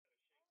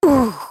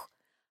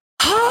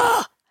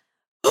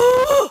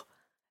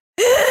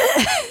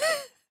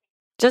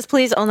Just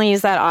please only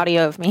use that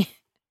audio of me.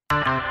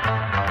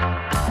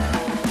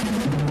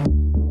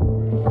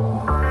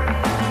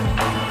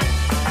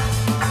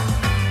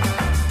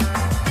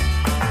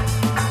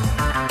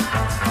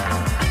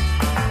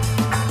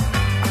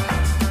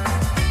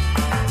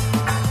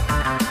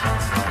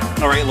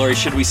 All right, Lori,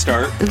 should we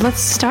start?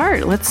 Let's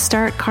start. Let's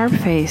start Carb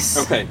Face.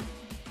 Okay.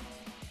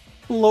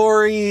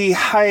 Lori,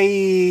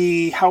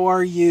 hi. How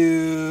are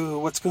you?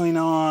 What's going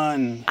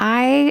on?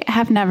 I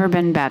have never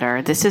been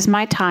better. This is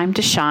my time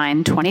to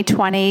shine.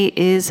 2020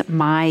 is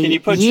my Can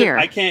you put year.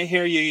 I can't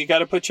hear you. You got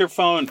to put your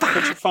phone.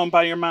 Put your phone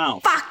by your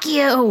mouth. Fuck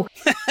you.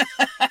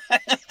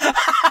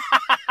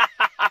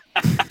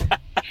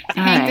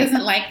 Hank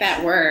doesn't like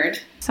that word.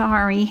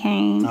 Sorry,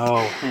 Hank. Oh,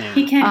 Hank.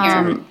 He can't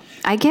hear me.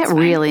 I get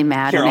really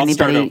mad Here, when I'll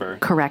start anybody over.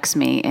 corrects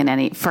me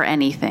for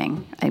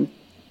anything.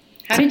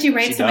 How did you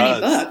write so many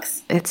does.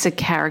 books? It's a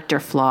character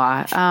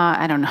flaw.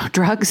 I don't know.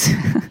 Drugs.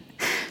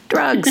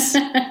 Drugs.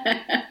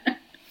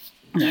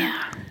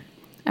 Yeah.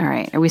 All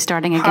right. Are we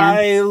starting again?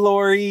 Hi,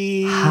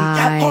 Lori.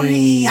 Hi. Yeah,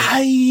 Lori.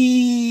 Hi.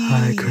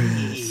 Hi,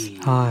 Chris.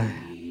 Hi.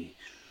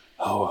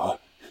 How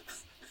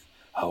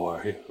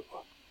are you?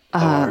 How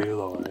are you,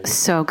 Lori?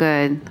 So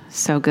good.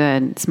 So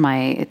good. It's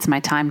my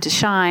time to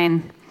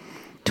shine.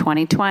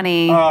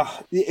 2020.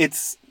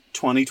 It's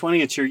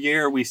 2020. It's your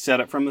year. We said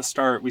it from the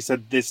start. We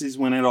said this is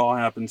when it all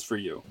happens for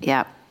you.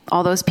 Yep.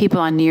 All those people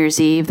on New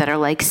Year's Eve that are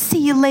like, see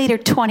you later,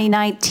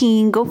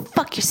 2019. Go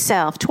fuck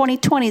yourself.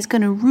 2020 is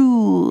going to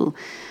rule.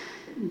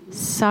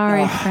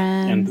 Sorry,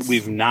 friends. And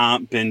we've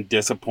not been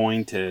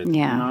disappointed.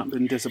 Yeah. Not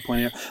been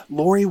disappointed.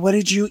 Lori, what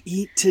did you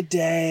eat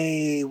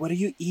today? What are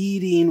you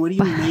eating? What are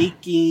you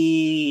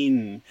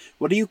making?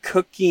 What are you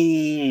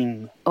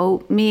cooking?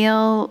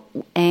 Oatmeal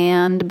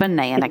and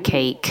banana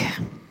cake.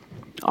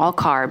 All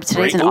carbs.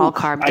 Today's an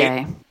all-carb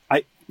day.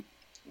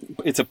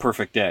 It's a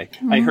perfect day.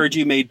 I heard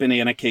you made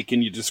banana cake.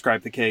 Can you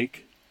describe the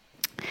cake?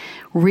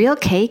 Real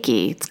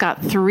cakey. It's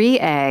got 3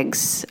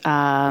 eggs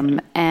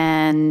and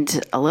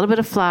a little bit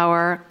of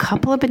flour, a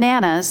couple of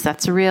bananas.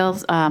 That's a real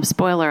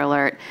spoiler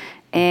alert.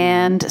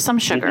 And some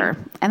sugar.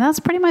 And that's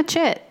pretty much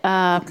it.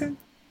 Okay.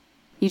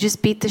 You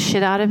just beat the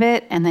shit out of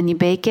it, and then you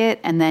bake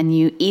it, and then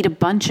you eat a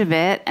bunch of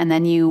it, and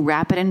then you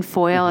wrap it in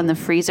foil in the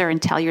freezer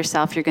and tell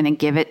yourself you're going to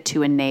give it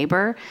to a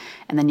neighbor,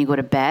 and then you go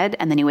to bed,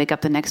 and then you wake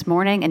up the next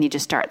morning, and you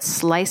just start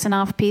slicing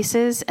off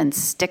pieces and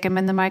stick them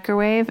in the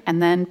microwave,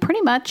 and then pretty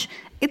much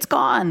it's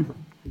gone.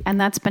 And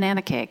that's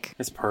banana cake.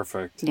 It's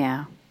perfect.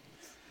 Yeah.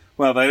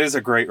 Well, that is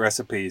a great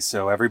recipe.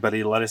 So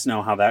everybody let us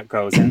know how that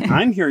goes. And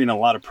I'm hearing a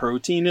lot of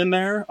protein in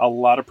there. A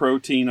lot of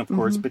protein, of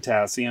course,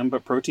 potassium,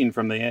 but protein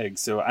from the eggs.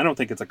 So I don't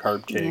think it's a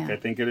carb cake. Yeah. I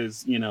think it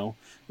is,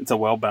 it's a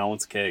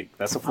well-balanced cake.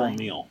 That's a full Fine.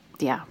 meal.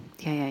 Yeah.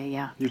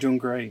 Yeah. You're doing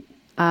great.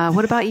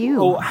 What about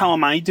you? Oh, how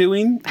am I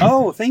doing?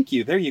 Oh, thank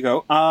you. There you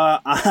go.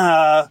 What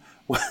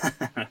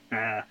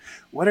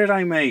did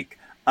I make?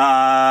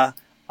 I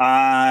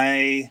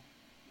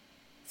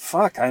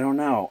don't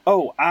know.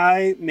 Oh,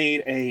 I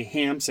made a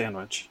ham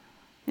sandwich.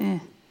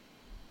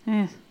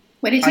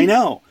 What did you? I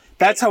know.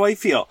 That's how I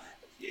feel.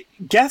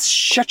 Guests,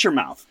 shut your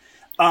mouth.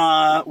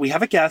 We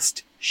have a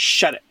guest.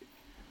 Shut it.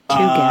 2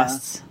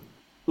 guests.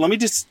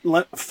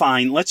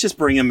 Fine. Let's just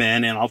bring him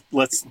in, and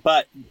let's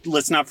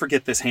not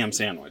forget this ham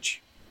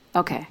sandwich.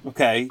 Okay.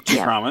 Okay. Do you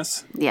Yeah.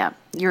 promise? Yeah.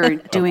 You're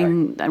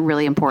doing a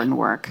really important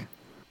work.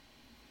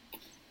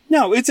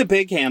 No, it's a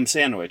big ham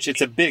sandwich.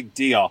 It's a big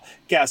deal.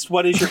 Guest,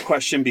 what is your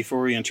question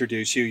before we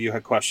introduce you? You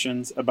had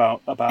questions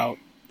about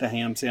the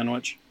ham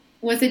sandwich?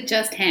 Was it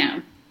just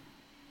ham?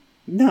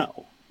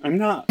 No, I'm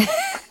not.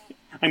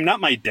 I'm not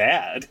my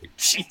dad.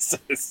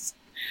 Jesus.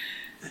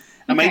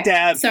 And my Okay.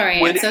 dad.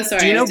 Sorry, I'm so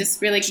sorry. do you I know- was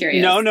just really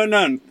curious.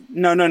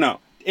 No.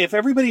 If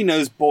everybody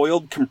knows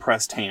boiled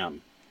compressed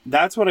ham,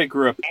 that's what I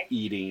grew up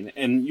eating.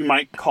 And you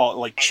might call it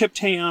like chipped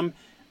ham,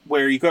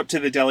 where you go up to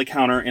the deli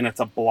counter and it's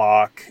a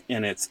block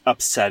and it's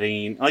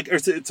upsetting. Like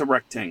it's a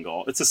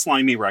rectangle. It's a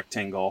slimy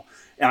rectangle.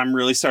 And I'm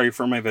really sorry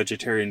for my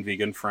vegetarian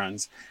vegan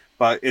friends,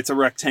 but it's a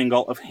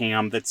rectangle of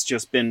ham that's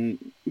just been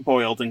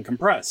boiled and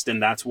compressed,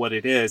 and that's what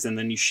it is. And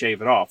then you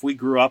shave it off. We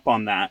grew up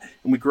on that,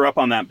 and we grew up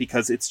on that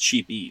because it's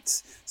cheap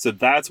eats. So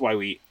that's why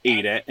we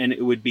ate it. And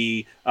it would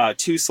be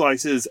 2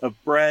 slices of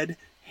bread,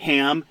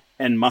 ham,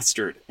 and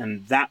mustard,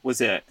 and that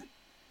was it.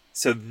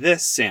 So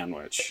this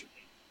sandwich,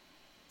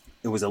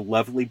 it was a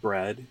lovely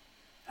bread,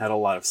 had a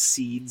lot of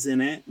seeds in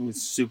it. It was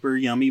super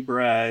yummy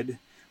bread.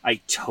 I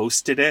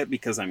toasted it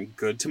because I'm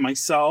good to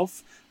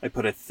myself. I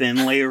put a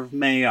thin layer of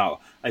mayo.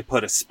 I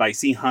put a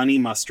spicy honey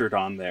mustard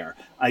on there.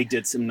 I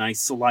did some nice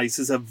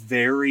slices of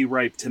very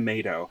ripe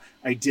tomato.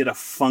 I did a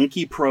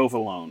funky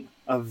provolone,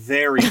 a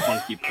very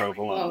funky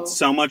provolone. Whoa.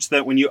 So much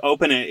that when you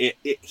open it,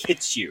 it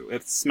hits you.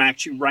 It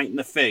smacks you right in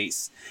the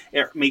face.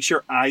 It makes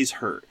your eyes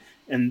hurt.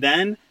 And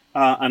then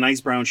a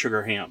nice brown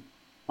sugar ham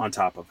on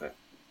top of it.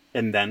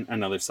 And then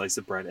another slice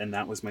of bread. And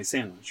that was my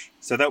sandwich.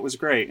 So that was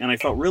great. And I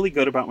felt really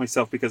good about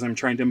myself because I'm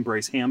trying to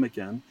embrace ham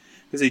again.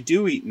 Because I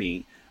do eat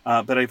meat.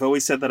 But I've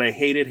always said that I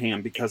hated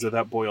ham because of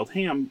that boiled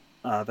ham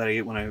that I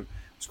ate when I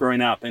was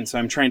growing up. And so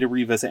I'm trying to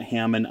revisit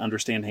ham and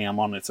understand ham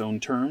on its own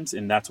terms.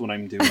 And that's what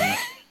I'm doing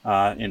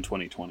in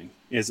 2020,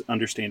 is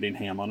understanding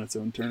ham on its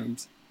own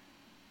terms.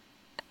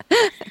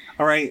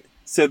 All right.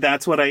 So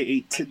that's what I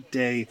ate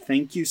today.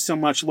 Thank you so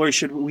much. Lori,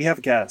 should we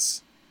have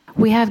guests?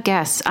 We have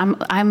guests. I'm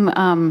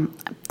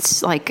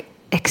like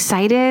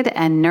excited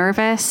and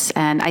nervous,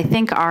 and I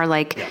think our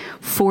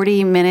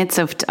 40 minutes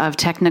of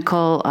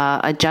technical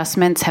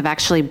adjustments have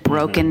actually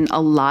broken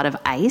a lot of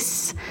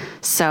ice.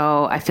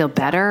 So I feel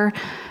better.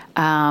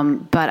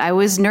 But I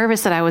was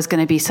nervous that I was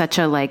going to be such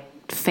a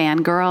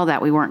fangirl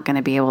that we weren't going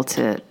to be able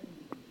to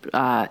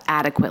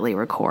adequately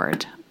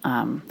record.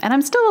 And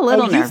I'm still a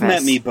little nervous. You've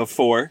met me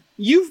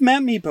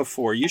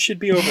before. You should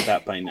be over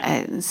that by now.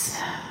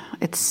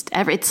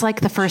 It's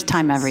like the first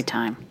time every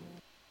time.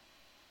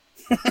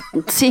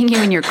 Seeing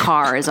you in your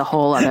car is a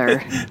whole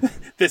other.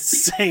 the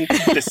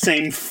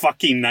same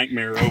fucking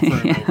nightmare over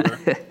and over.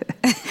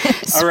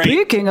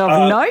 Speaking of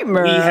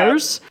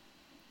nightmares,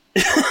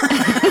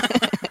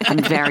 I'm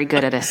very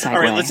good at a segue. All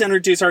right, let's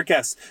introduce our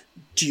guests.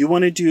 Do you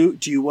want to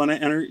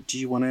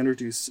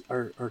introduce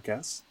our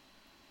guests?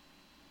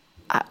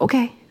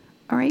 Okay.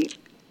 All right.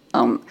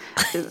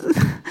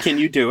 Can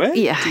you do it?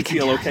 Yeah. Do you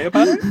feel okay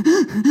about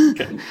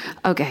it?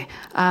 Okay.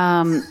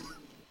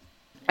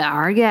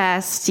 Our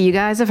guests, you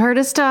guys have heard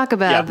us talk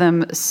about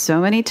them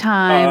so many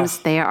times.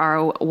 They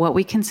are what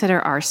we consider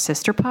our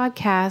sister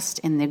podcast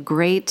in the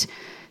great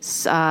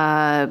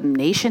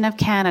nation of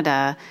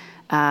Canada.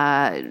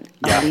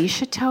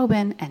 Alicia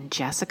Tobin and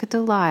Jessica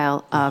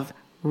Delisle of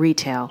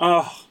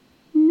Retail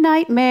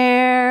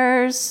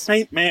Nightmares.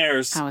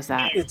 How was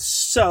that? It's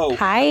so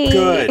Hi.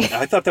 good.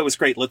 I thought that was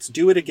great. Let's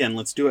do it again.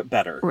 Let's do it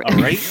better. All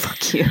right?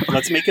 Fuck you.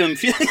 Let's make them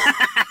feel...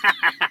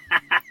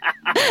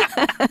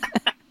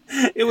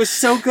 It was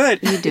so good.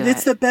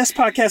 It's the best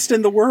podcast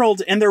in the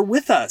world, and they're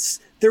with us.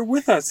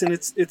 And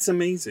it's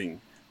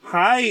amazing.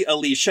 Hi,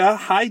 Alicia.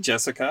 Hi,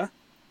 Jessica.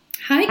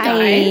 Hi,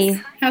 guys.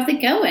 Hi. How's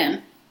it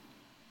going?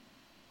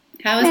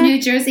 How's New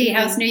Jersey?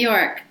 How's New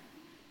York?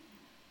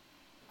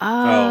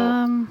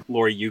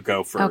 Lori, you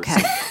go first.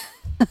 Okay.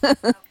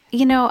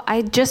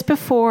 I just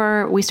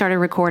before we started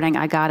recording,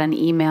 I got an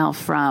email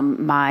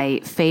from my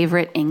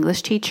favorite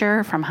English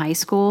teacher from high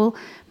school,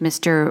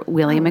 Mr.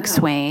 Willie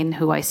McSwain,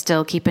 who I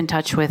still keep in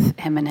touch with,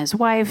 him and his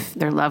wife.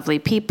 They're lovely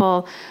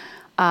people.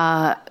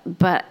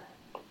 But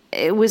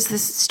it was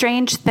this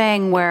strange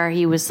thing where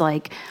he was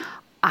like,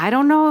 I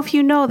don't know if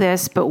you know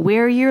this, but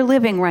where you're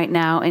living right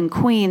now, in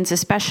Queens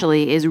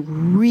especially, is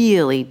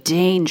really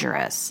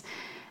dangerous.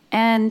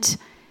 And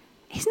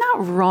he's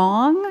not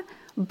wrong,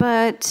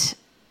 but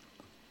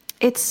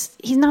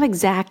he's not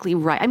exactly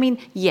right. I mean,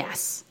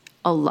 yes,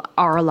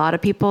 are a lot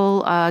of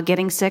people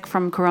getting sick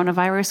from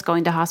coronavirus,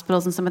 going to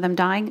hospitals, and some of them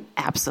dying?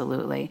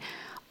 Absolutely.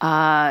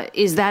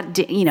 Is that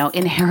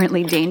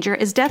inherently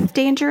dangerous? Is death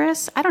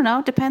dangerous? I don't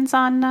know. Depends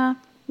on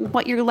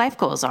what your life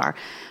goals are,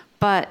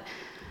 but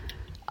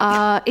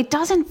it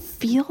doesn't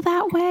feel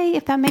that way,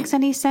 if that makes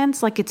any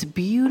sense. Like, it's a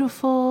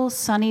beautiful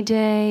sunny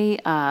day.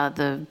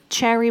 The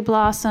cherry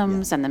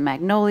blossoms and the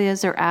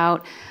magnolias are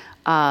out.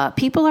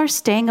 People are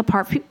staying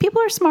apart.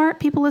 People are smart.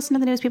 People listen to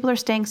the news. People are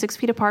staying 6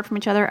 feet apart from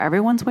each other.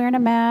 Everyone's wearing a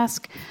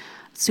mask.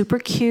 Super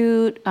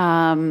cute.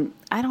 I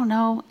don't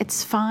know.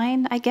 It's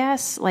fine, I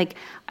guess. Like,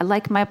 I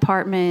like my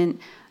apartment.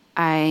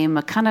 I'm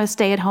a kind of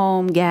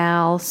stay-at-home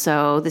gal,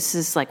 so this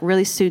is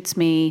really suits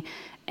me.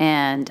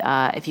 And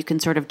if you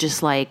can sort of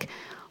just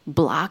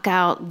block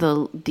out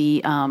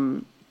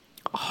the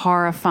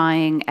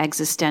horrifying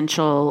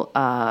existential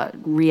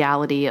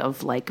reality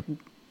of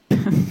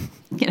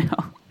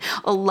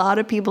a lot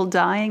of people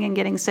dying and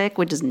getting sick,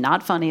 which is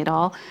not funny at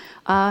all.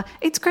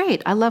 It's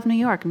great. I love New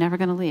York. Never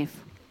going to leave.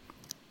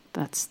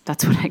 That's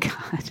what I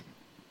got.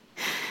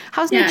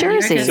 How's New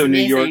Jersey? So New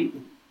York.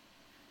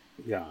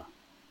 Yeah.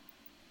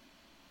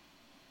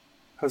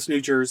 How's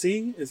New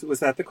Jersey? Was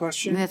that the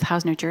question?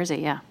 How's New Jersey?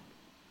 Yeah.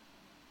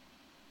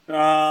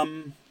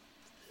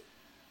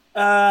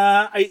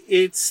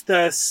 It's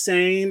the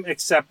same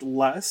except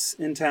less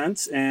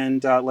intense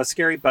and less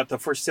scary. But the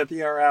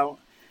forsythia are out,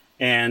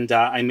 and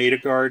I made a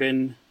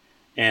garden,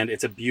 and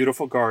it's a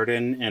beautiful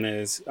garden. And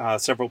as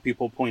several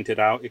people pointed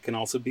out, it can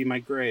also be my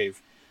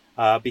grave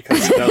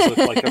because it does look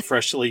like a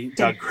freshly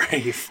dug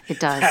grave. It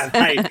does. That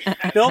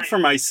I built for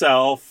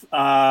myself.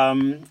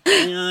 And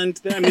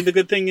I mean, the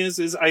good thing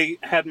is I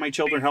had my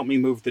children help me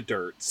move the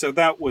dirt, so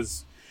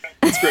it's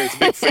great. It's a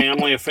big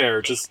family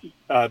affair, just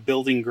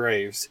building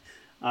graves.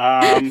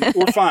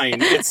 We're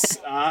fine.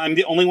 I'm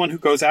the only one who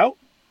goes out,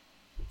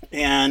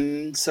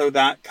 and so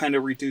that kind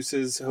of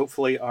reduces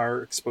hopefully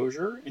our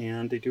exposure,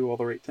 and they do all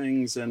the right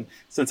things. And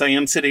since I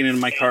am sitting in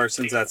my car,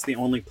 since that's the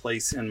only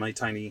place in my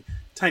tiny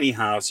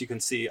house, you can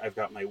see I've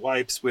got my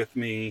wipes with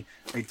me.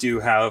 I do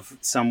have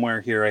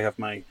somewhere here, I have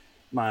my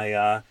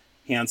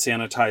hand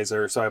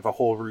sanitizer, so I have a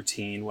whole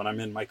routine when I'm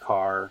in my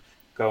car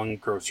going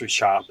grocery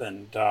shop,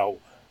 and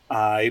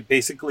I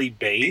basically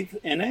bathe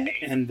in it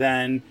and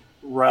then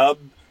rub.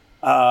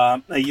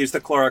 I use the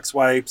Clorox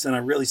wipes, and I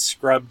really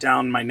scrub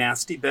down my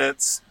nasty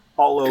bits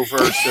all over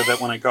so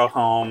that when I go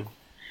home,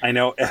 I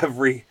know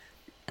every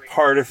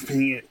part of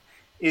me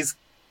is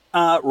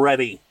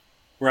ready,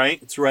 right?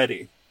 It's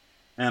ready.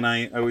 And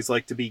I always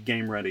like to be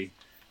game ready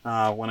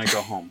when I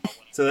go home.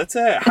 So that's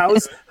it.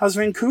 How's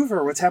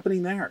Vancouver? What's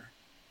happening there?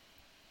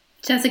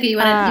 Jessica, you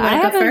want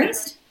to go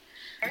first?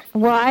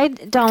 Well, I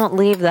don't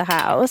leave the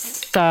house,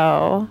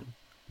 so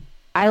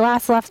I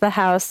last left the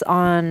house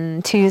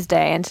on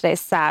Tuesday, and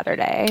today's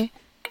Saturday.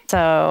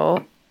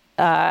 So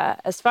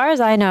as far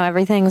as I know,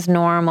 everything's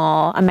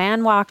normal. A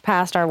man walked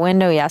past our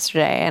window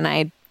yesterday, and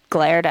I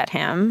glared at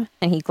him,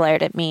 and he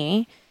glared at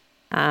me.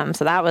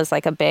 So that was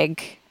like a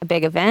big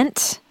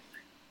event.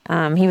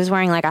 He was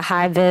wearing like a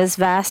high-vis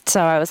vest,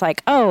 so I was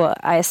like, oh,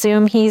 I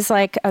assume he's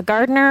like a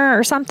gardener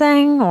or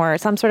something, or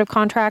some sort of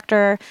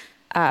contractor.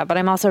 But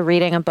I'm also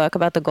reading a book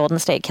about the Golden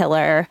State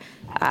Killer,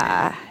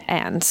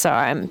 and so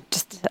I'm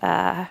just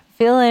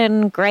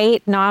feeling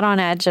great, not on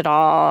edge at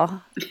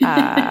all,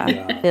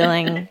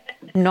 feeling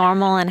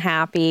normal and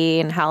happy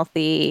and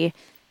healthy.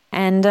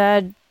 And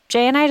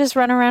Jay and I just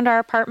run around our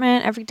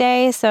apartment every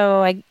day,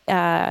 so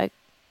I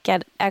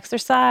get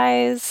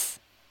exercise,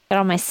 get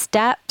on my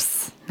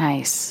steps.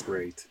 Nice.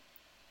 Great.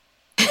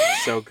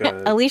 So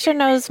good. Alicia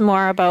knows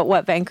more about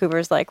what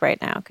Vancouver's like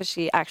right now because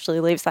she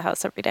actually leaves the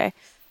house every day.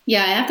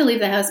 Yeah, I have to leave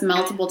the house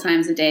multiple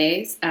times a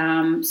day.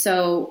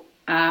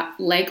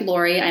 Like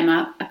Lori, I'm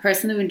a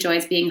person who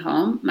enjoys being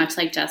home, much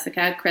like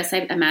Jessica. Chris,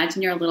 I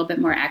imagine you're a little bit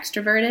more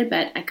extroverted,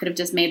 but I could have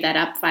just made that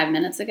up 5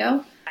 minutes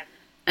ago.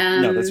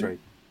 No, that's right.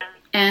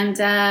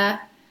 And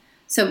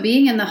so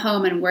being in the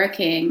home and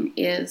working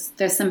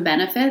there's some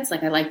benefits.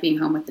 Like I like being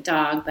home with the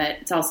dog, but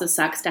it also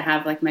sucks to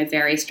have like my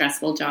very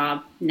stressful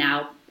job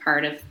now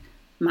part of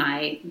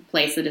my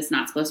place that is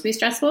not supposed to be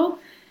stressful.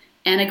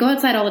 And I go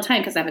outside all the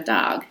time because I have a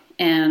dog.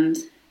 And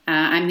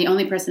I'm the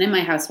only person in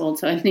my household,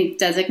 so I'm the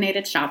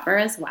designated shopper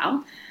as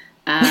well.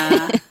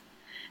 The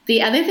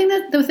thing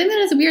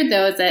that is weird,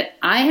 though, is that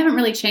I haven't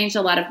really changed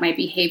a lot of my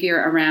behavior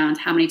around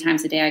how many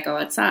times a day I go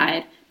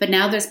outside. But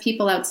now there's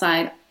people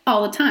outside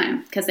all the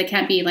time because they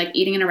can't be like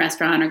eating in a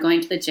restaurant or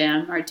going to the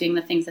gym or doing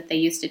the things that they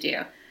used to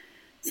do.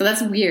 So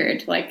that's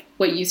weird. Like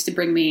what used to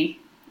bring me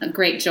a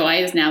great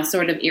joy is now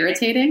sort of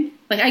irritating.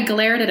 Like I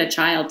glared at a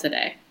child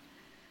today.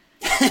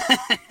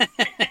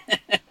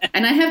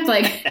 And I have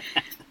like,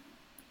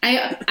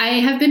 I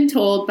have been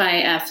told by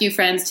a few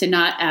friends to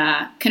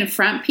not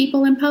confront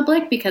people in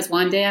public because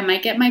one day I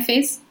might get my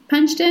face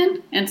punched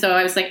in. And so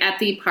I was like at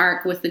the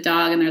park with the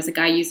dog and there was a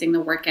guy using the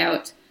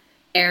workout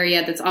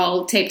area that's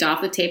all taped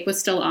off. The tape was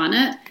still on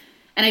it.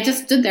 And I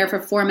just stood there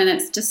for 4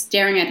 minutes just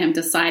staring at him,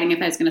 deciding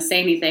if I was going to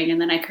say anything. And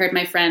then I heard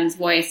my friend's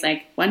voice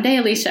like, one day,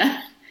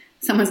 Alicia,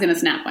 someone's going to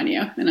snap on you.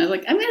 And I was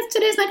like,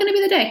 today's not going to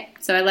be the day.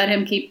 So I let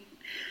him he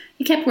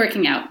kept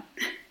working out.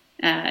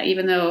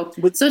 Even though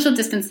social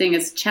distancing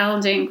is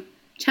challenging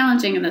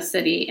in the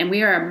city, and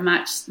we are a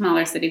much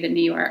smaller city than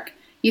New York,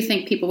 you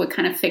think people would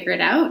kind of figure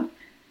it out.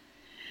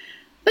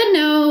 But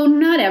no,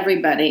 not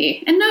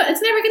everybody. And no,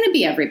 it's never going to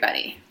be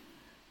everybody.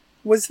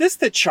 Was this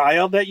the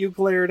child that you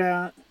glared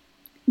at?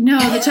 No,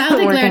 the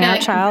child I glared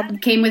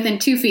at came within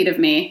 2 feet of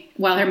me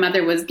while her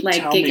mother was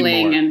like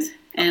giggling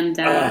and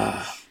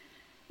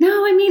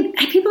no, I mean,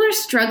 people are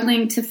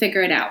struggling to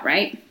figure it out,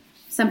 right?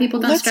 Some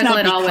people don't struggle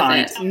at all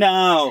with it.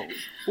 No.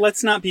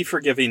 Let's not be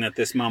forgiving at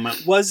this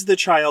moment. Was the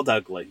child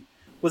ugly?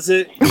 Was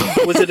it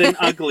an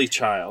ugly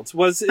child?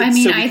 Was it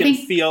so we can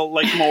feel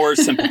like more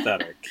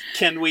sympathetic?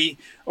 Can we,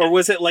 or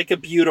was it like a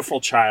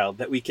beautiful child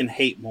that we can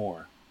hate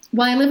more?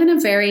 Well, I live in a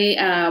very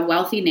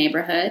wealthy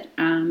neighborhood,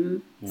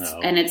 and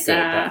it's good,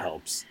 that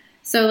helps.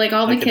 So like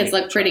all the kids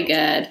look pretty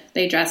good.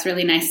 They dress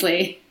really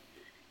nicely.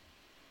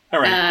 All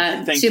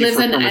right. Thank you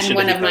for permission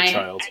to hate that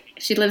child.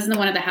 She lives in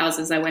one of the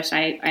houses I wish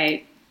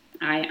I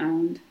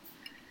owned.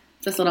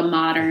 This little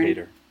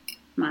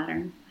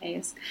modern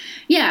place.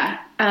 Yeah.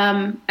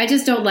 I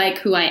just don't like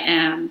who I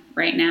am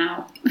right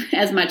now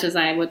as much as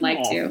I would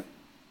like to.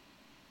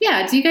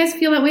 Yeah. Do you guys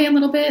feel that way a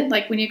little bit?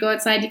 Like when you go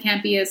outside, you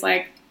can't be as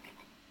like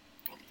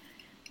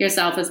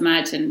yourself as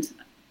much, and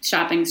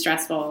shopping's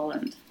stressful.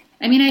 And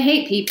I mean, I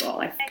hate people.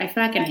 I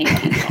fucking hate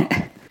people.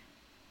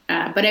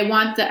 But I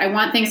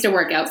want things to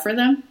work out for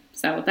them.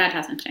 So that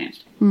hasn't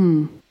changed.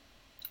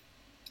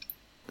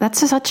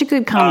 That's such a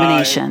good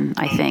combination,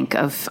 I think,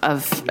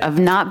 of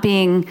not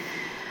being,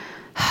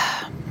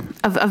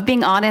 of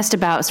being honest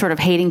about sort of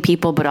hating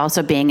people, but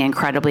also being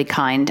incredibly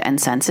kind and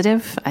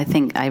sensitive. I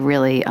think I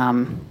really,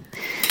 yeah,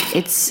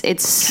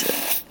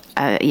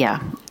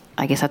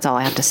 I guess that's all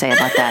I have to say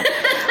about that.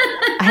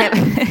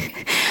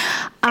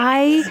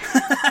 I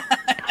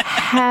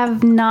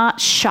have not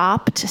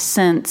shopped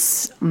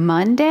since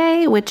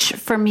Monday, which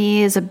for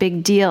me is a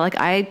big deal. Like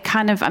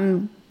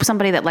I'm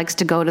somebody that likes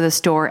to go to the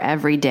store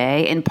every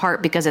day, in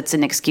part because it's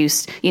an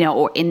excuse,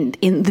 or in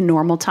the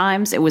normal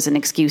times, it was an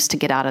excuse to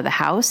get out of the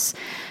house.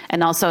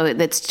 And also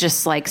it's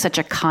just like such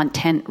a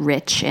content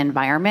rich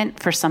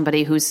environment for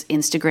somebody whose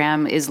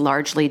Instagram is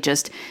largely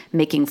just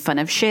making fun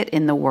of shit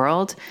in the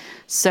world.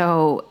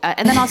 So,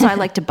 and then also I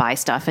like to buy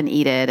stuff and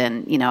eat it.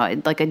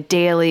 And, like a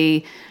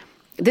daily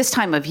this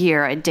time of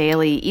year, a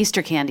daily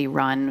Easter candy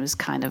run was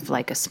kind of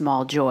like a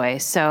small joy.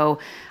 So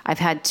I've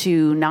had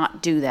to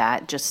not do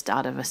that just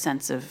out of a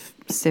sense of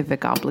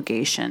civic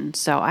obligation.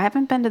 So I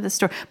haven't been to the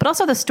store, but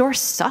also the store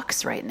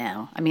sucks right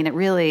now. I mean, it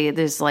really,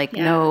 there's like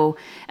no,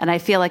 and I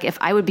feel like if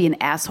I would be an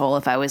asshole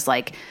if I was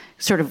like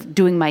sort of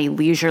doing my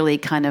leisurely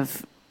kind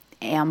of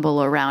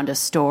amble around a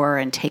store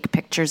and take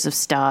pictures of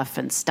stuff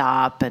and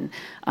stop. And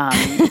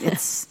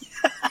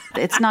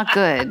it's not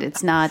good.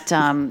 It's not,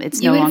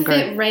 it's no longer. You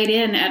would fit right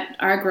in at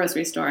our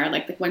grocery store,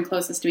 like the one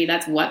closest to me.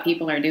 That's what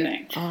people are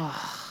doing.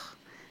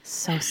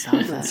 So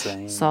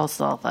selfish. So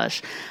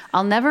selfish.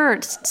 I'll never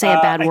say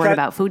a bad word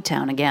about Food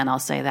Town again. I'll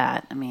say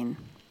that. I mean.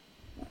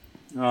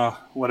 Oh,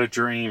 what a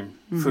dream.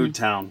 Food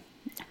Town.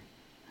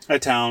 A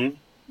town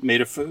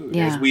made of food.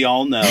 Yeah. As we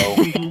all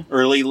know,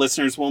 early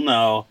listeners will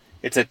know,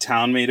 it's a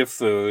town made of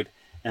food.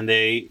 And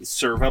they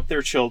serve up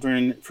their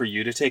children for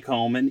you to take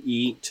home and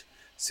eat.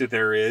 So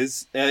there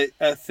is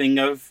a thing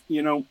of,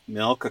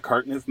 milk, a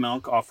carton of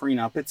milk offering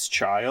up its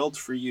child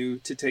for you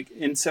to take.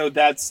 And so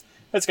that's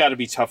got to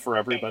be tough for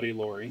everybody,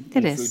 Lori. It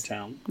in is. Food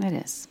Town. It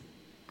is.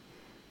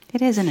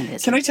 It is and it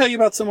isn't. Can I tell you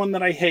about someone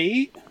that I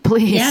hate?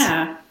 Please.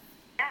 Yeah.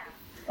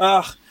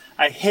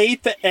 I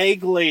hate the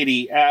egg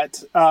lady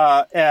at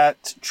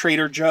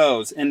Trader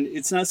Joe's. And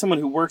it's not someone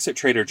who works at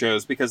Trader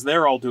Joe's because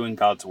they're all doing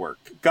God's work.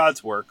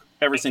 God's work.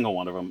 Every single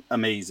one of them.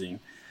 Amazing.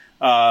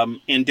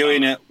 And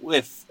doing it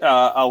with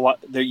a lot.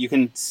 There, you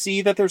can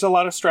see that there's a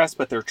lot of stress,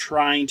 but they're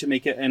trying to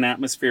make it an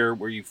atmosphere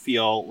where you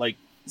feel like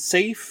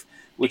safe,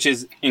 which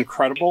is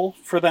incredible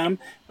for them.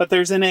 But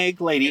there's an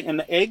egg lady, and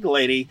the egg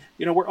lady,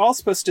 we're all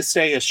supposed to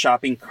stay a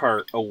shopping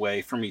cart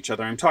away from each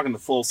other. I'm talking the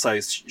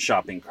full-size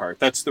shopping cart.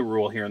 That's the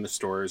rule here in the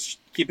stores.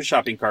 Keep a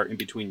shopping cart in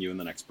between you and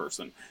the next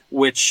person,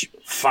 which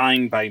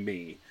fine by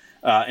me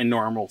in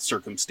normal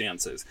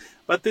circumstances.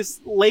 But this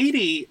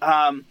lady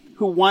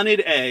who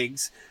wanted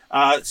eggs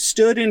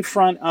stood in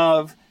front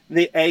of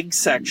the egg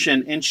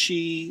section, and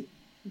she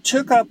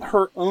took up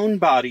her own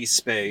body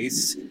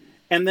space.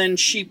 And then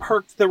she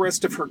parked the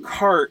rest of her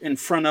cart in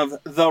front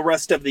of the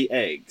rest of the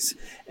eggs.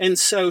 And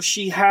so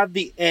she had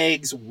the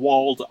eggs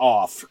walled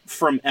off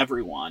from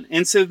everyone.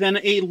 And so then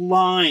a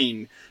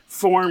line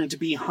formed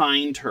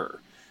behind her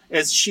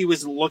as she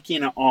was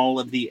looking at all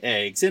of the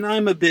eggs. And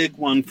I'm a big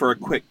one for a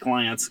quick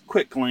glance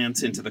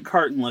into the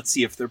carton. Let's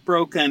see if they're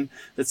broken.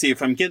 Let's see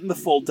if I'm getting the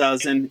full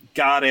dozen.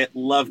 Got it.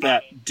 Love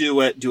that. Do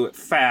it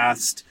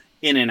fast.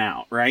 In and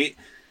out, right?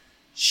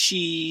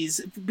 She's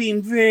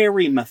being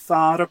very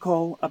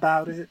methodical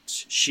about it.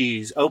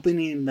 She's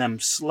opening them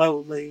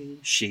slowly.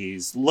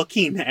 She's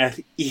looking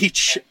at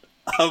each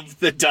of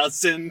the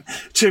dozen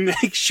to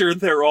make sure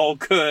they're all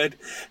good.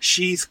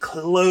 She's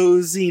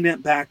closing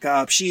it back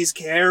up. She's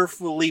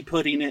carefully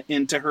putting it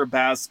into her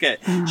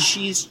basket.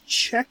 She's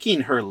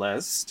checking her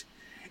list.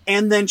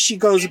 And then she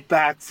goes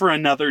back for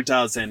another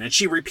dozen. And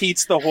she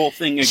repeats the whole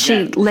thing again.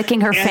 She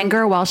licking her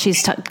finger while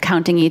she's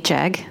counting each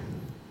egg.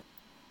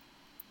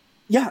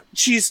 Yeah,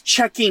 she's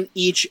checking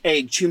each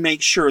egg to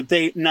make sure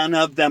none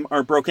of them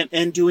are broken,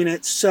 and doing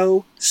it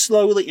so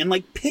slowly and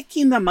like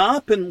picking them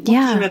up and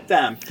looking at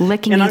them.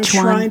 Licking and each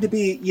I'm one. trying to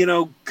be,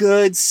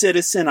 good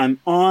citizen.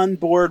 I'm on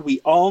board. We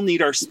all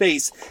need our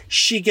space.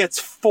 She gets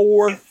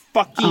 4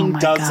 fucking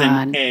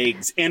dozen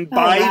eggs. And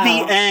by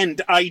the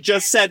end, I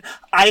just said,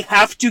 I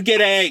have to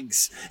get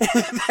eggs.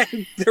 And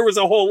then there was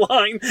a whole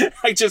line.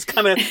 I just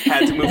kind of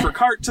had to move her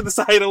cart to the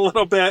side a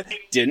little bit.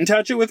 Didn't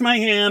touch it with my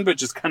hand, but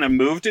just kind of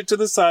moved it to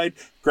the side,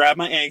 grabbed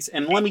my eggs.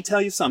 And let me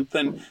tell you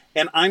something.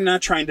 And I'm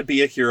not trying to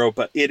be a hero,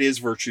 but it is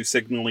virtue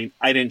signaling.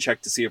 I didn't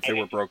check to see if they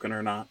were broken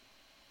or not.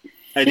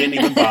 I didn't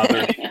even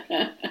bother.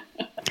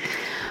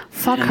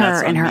 Fuck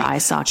her in her eye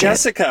socket.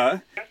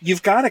 Jessica,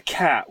 you've got a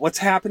cat. What's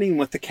happening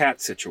with the cat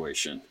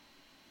situation?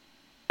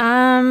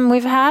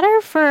 We've had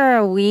her for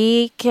a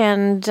week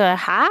and a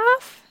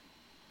half.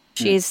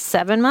 She's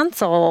 7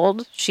 months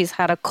old. She's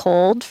had a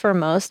cold for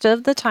most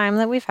of the time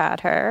that we've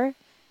had her.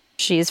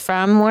 She's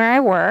from where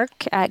I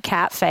work at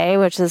Cafe,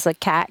 which is a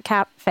cat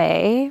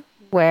cafe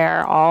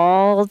where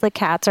all the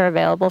cats are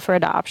available for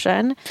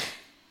adoption.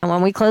 And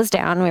when we closed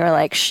down, we were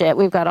like, shit,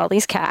 we've got all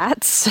these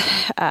cats.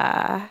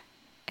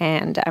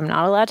 And I'm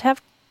not allowed to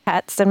have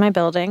pets in my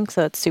building,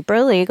 so it's super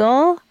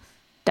illegal.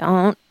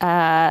 Don't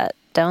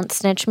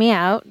snitch me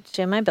out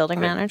to my building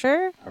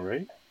manager. All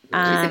right.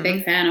 She's a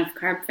big fan of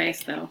Carb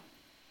Face, though.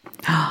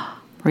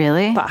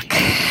 Really? Fuck.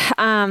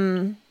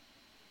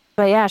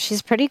 But yeah,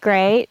 she's pretty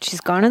great.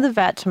 She's going to the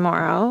vet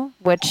tomorrow,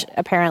 which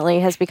apparently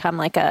has become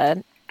like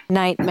a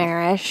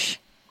nightmarish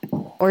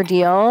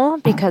ordeal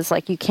because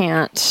like you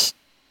can't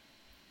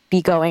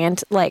be going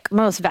into, like,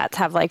 most vets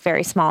have like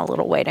very small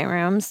little waiting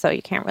rooms, so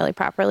you can't really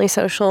properly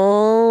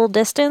social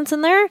distance in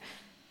there.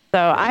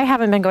 So I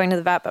haven't been going to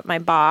the vet, but my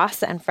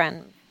boss and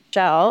friend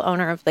Michelle,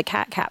 owner of the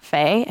Cat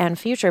Cafe and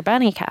future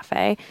Bunny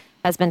Cafe,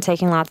 has been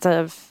taking lots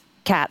of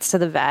cats to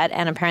the vet,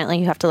 and apparently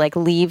you have to like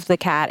leave the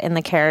cat in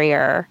the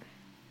carrier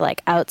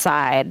like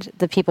outside,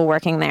 the people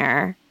working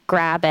there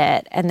grab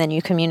it, and then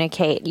you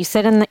communicate. You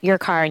sit in your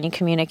car and you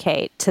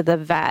communicate to the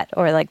vet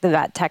or like the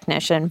vet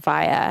technician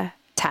via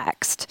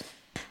text.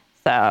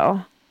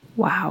 So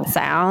Wow.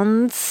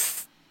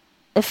 sounds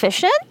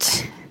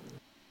efficient.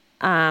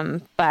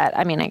 But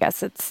I mean, I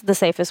guess it's the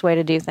safest way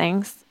to do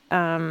things.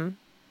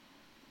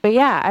 But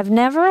yeah, I've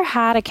never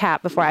had a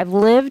cat before. I've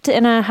lived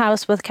in a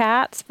house with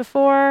cats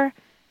before,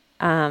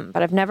 but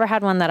I've never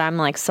had one that I'm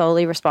like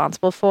solely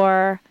responsible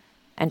for.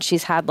 And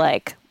she's had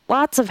like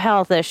lots of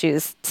health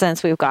issues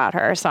since we've got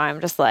her. So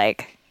I'm just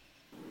like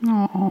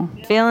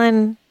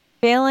feeling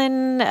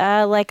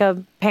like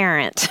a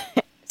parent,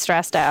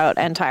 stressed out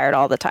and tired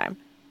all the time.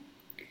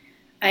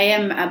 I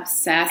am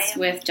obsessed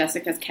with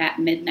Jessica's cat,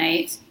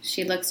 Midnight.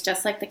 She looks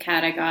just like the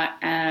cat I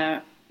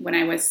got when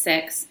I was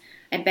 6.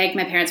 I begged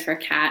my parents for a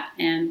cat,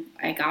 and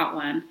I got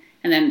one.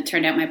 And then it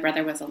turned out my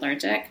brother was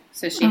allergic,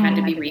 so she had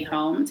to be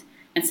rehomed.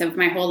 And so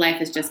my whole life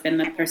has just been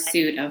the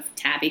pursuit of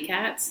tabby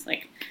cats.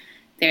 Like,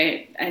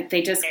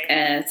 they just,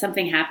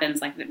 something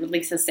happens, like it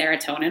releases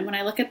serotonin when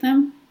I look at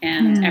them.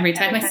 And every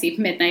time I see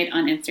Midnight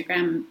on Instagram,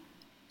 I'm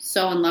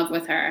so in love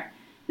with her.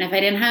 And if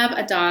I didn't have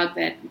a dog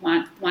that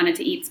wanted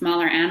to eat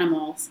smaller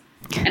animals,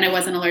 and I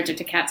wasn't allergic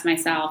to cats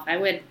myself, I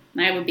would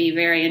be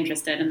very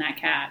interested in that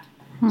cat.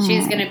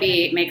 She's going to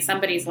make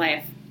somebody's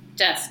life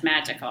just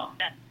magical.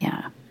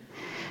 Yeah.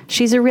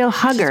 She's a real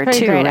hugger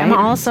too, great. right? I'm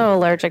also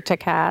allergic to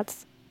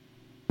cats.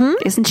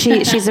 Isn't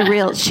she? She's a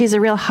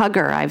real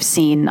hugger. I've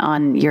seen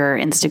on your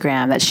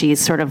Instagram that she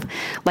sort of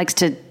likes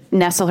to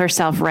nestle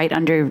herself right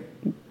under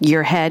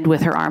your head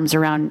with her arms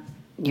around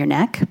your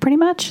neck, pretty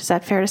much. Is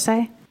that fair to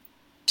say?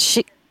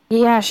 She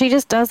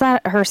just does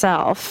that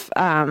herself.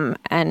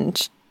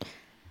 And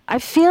I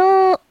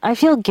feel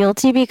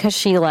guilty because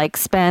she like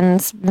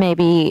spends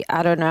maybe,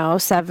 I don't know,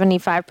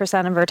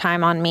 75% of her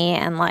time on me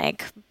and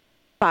like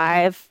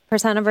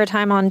 5% of her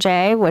time on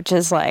Jay, which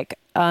is like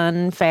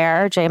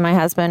unfair. Jay, my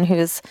husband,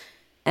 who's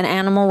an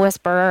animal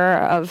whisperer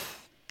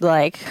of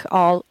like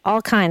all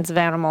kinds of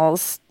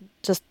animals,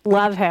 just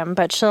love him.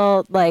 But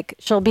she'll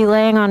be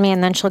laying on me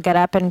and then she'll get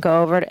up and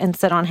go over and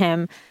sit on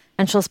him,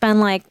 and she'll spend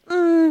like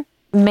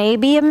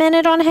maybe a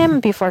minute on him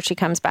before she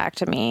comes back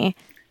to me.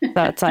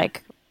 So it's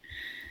like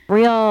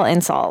real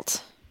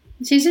insult.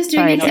 She's just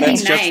doing it to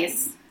be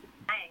nice.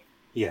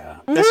 Yeah,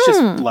 that's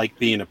just like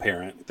being a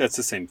parent. That's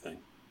the same thing.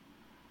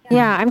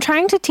 Yeah, I'm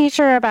trying to teach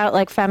her about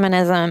like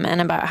feminism and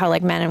about how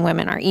like men and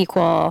women are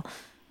equal.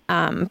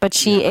 But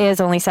she is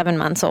only 7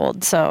 months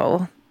old.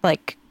 So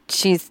like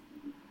cats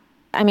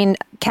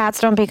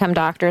don't become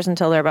doctors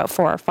until they're about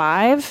 4 or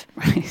 5.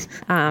 Right.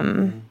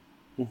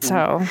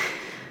 So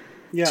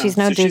Yeah, she's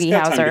no Doogie she's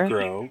got time Howser. to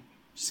grow.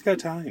 She's got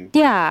time.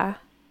 Yeah,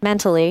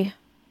 mentally.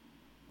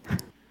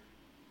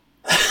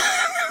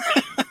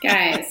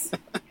 Guys.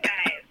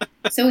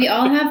 So we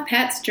all have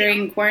pets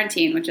during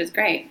quarantine, which is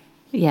great.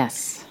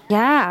 Yes.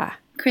 Yeah.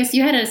 Chris,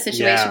 you had a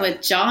situation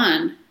with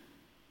John.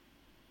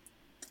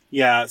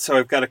 Yeah, so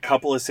I've got a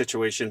couple of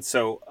situations.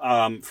 So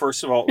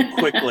first of all,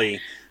 quickly.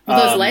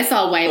 Well, those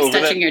Lysol wipes over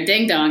touching your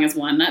ding-dong is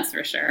one, that's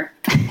for sure.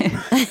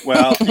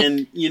 Well,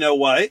 and you know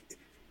what?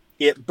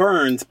 It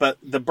burns, but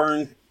the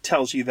burn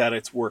tells you that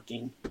it's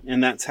working,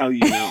 and that's how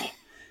you know.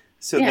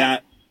 So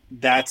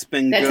that's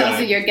been that good. That tells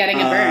you you're getting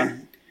a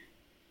burn.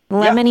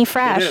 Lemony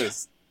fresh. It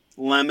is.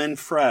 Lemon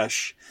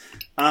fresh.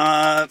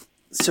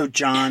 So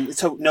John,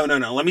 no.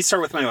 Let me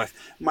start with my wife.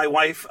 My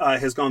wife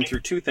has gone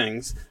through 2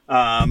 things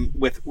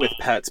with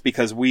pets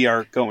because we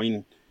are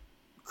going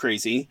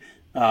crazy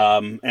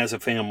as a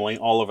family,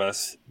 all of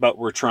us. But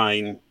we're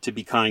trying to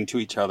be kind to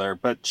each other.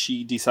 But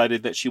she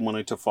decided that she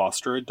wanted to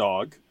foster a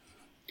dog.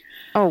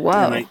 Oh,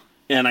 whoa.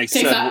 And I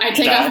said, I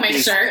take off my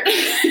shirt.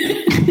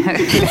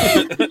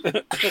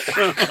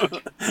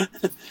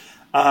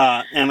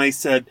 And I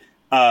said,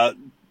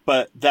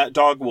 but that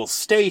dog will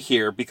stay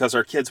here because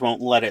our kids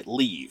won't let it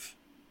leave.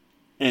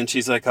 And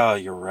she's like, oh,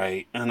 you're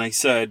right. And I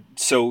said,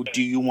 so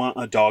do you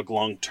want a dog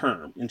long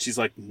term? And she's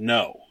like,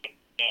 no.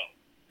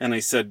 And I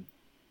said,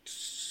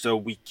 so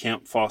we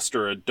can't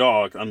foster a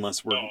dog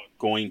unless we're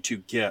going to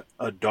get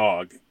a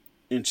dog.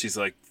 And she's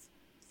like,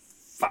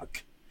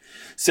 fuck.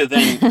 So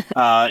then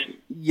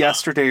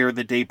yesterday or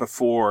the day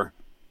before,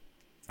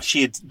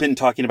 she had been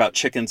talking about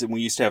chickens, and we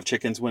used to have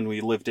chickens when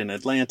we lived in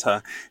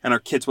Atlanta, and our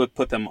kids would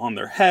put them on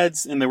their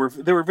heads, and they were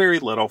very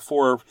little,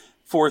 4,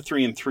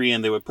 3, and 3,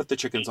 and they would put the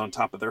chickens on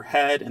top of their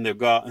head, and they'd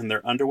go out in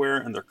their underwear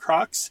and their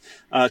Crocs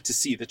to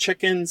see the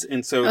chickens.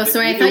 And so, I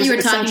thought you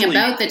were talking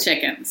about the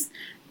chickens,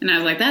 and I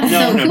was like, that's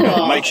so cool.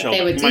 No, my children,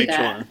 they would do that.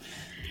 Children.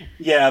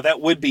 Yeah,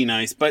 that would be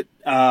nice, but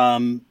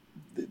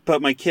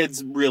my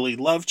kids really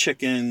love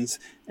chickens,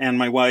 and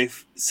my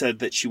wife said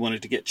that she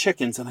wanted to get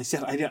chickens, and I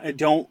said,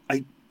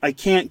 I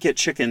can't get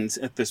chickens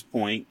at this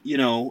point. You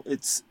know,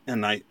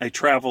 I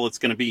travel, it's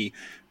going to be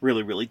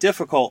really, really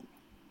difficult.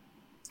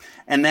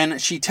 And then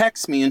she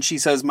texts me and she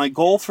says, my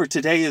goal for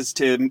today is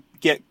to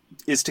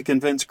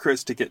convince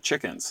Chris to get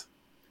chickens.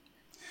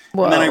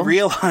 Whoa. And then I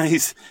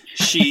realized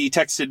she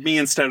texted me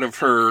instead of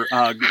her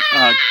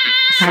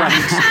friend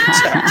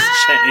text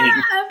chain.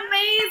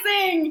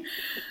 Amazing.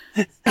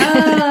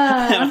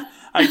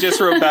 I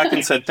just wrote back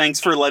and said, thanks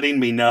for letting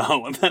me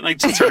know. And then I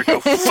just heard her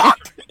go,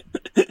 fuck.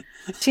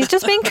 She's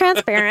just being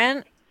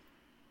transparent.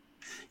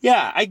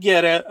 Yeah, I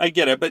get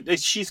it. But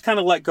she's kind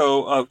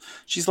of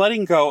she's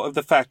letting go of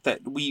the fact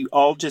that we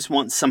all just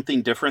want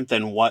something different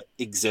than what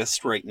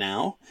exists right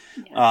now.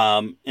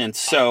 Yeah. And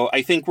so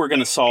I think we're going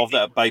to solve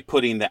that by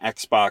putting the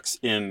Xbox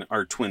in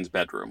our twins'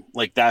 bedroom.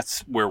 Like,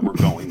 that's where we're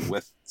going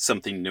with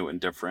something new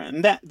and different.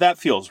 And that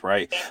feels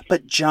right.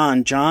 But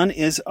John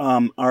is,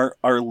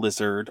 our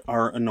lizard,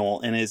 our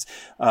anole, and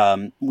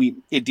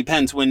it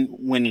depends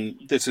when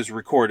this is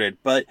recorded,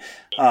 but,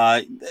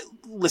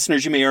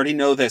 listeners, you may already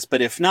know this,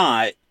 but if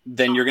not,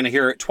 then you're going to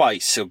hear it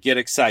twice. So get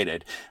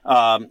excited.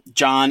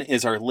 John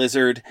is our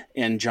lizard,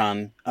 and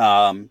John,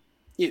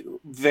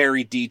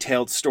 very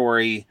detailed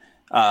story.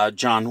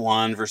 John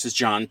 1 versus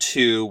John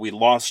 2. We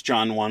lost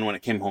John 1 when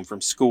it came home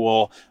from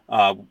school.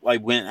 I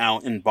went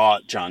out and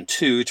bought John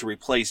 2 to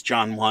replace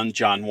John 1.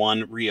 John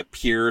 1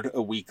 reappeared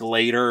a week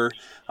later,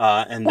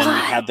 and then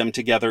we had them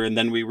together, and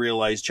then we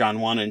realized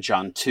John 1 and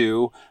John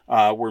 2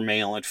 were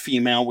male and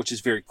female, which is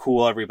very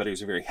cool. Everybody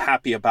was very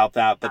happy about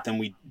that, but then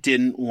we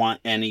didn't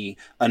want any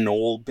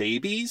anole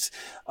babies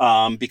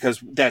because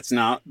that's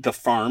not the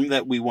farm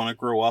that we want to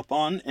grow up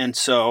on, and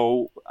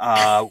so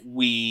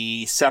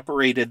we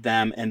separated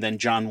them, and then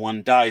John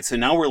 1 died. So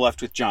now we're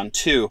left with John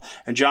 2,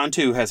 and John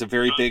 2 has a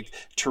very big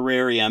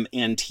terrarium,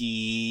 and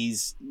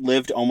he's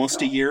lived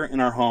almost a year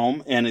in our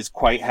home and is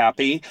quite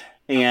happy,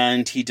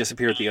 and he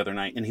disappeared the other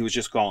night, and he was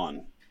just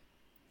gone.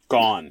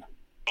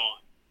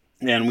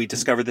 And we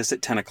discovered this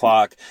at 10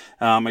 o'clock.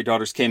 My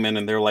daughters came in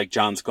and they're like,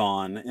 John's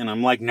gone. And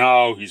I'm like,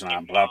 no, he's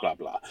not, blah, blah,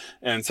 blah.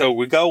 And so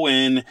we go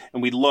in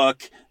and we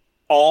look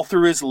all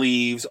through his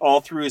leaves, all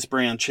through his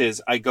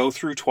branches. I go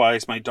through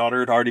twice. My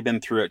daughter had already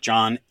been through it.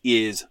 John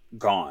is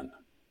gone.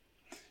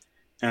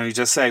 And we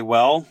just say,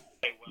 well,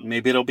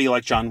 maybe it'll be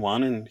like John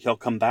 1 and he'll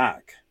come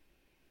back.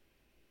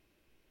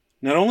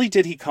 Not only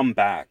did he come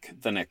back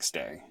the next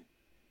day,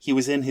 he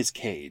was in his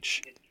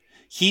cage.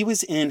 He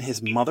was in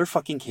his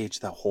motherfucking cage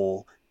the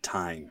whole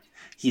time.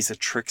 He's a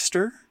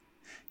trickster.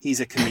 He's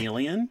a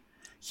chameleon.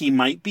 He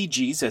might be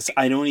Jesus.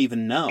 I don't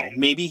even know.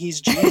 Maybe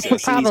he's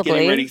Jesus and he's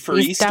getting ready for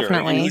Easter.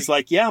 Definitely. And he's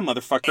like, yeah,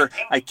 motherfucker,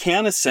 I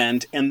can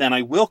ascend and then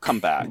I will come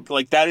back.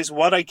 Like, that is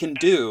what I can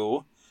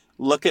do.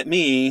 Look at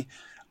me.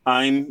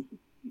 I'm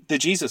the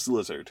Jesus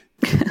lizard.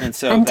 And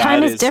so and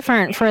time is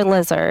different for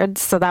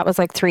lizards. So that was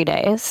like 3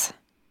 days.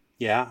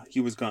 Yeah, he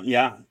was gone.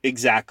 Yeah,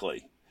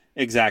 exactly.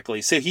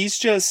 So he's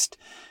just,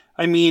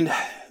 I mean,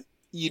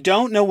 you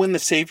don't know when the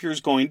Savior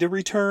is going to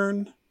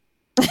return.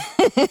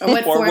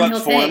 or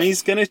what form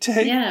he's going to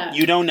take. Yeah.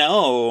 You don't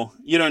know.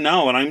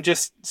 And I'm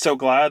just so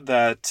glad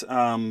that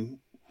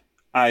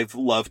I've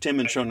loved him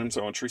and shown him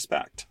so much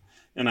respect.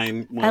 And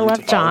I'm willing love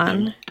to follow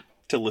him John.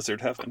 to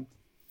lizard heaven.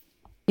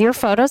 Your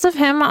photos of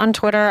him on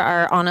Twitter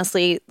are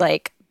honestly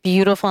like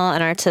beautiful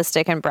and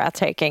artistic and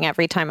breathtaking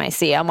every time I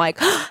see. I'm like,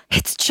 oh,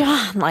 it's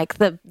John. Like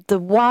the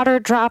water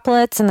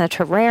droplets in the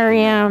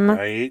terrarium.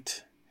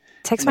 Right.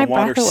 Takes and my the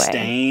water breath away.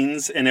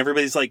 stains, and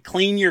everybody's like,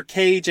 clean your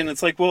cage, and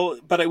it's like, well,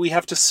 but we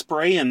have to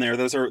spray in there.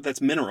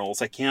 That's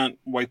minerals. I can't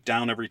wipe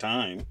down every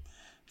time.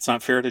 It's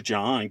not fair to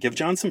John. Give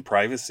John some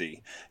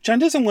privacy. John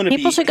doesn't want to be.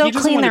 People should go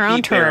clean their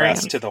own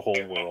terrarium to the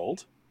whole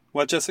world.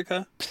 What,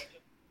 Jessica?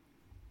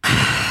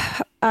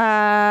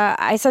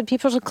 I said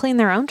people should clean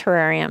their own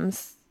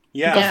terrariums.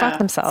 Yeah. Go fuck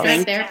themselves.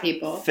 It's their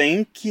people.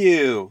 Thank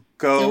you.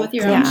 Go deal with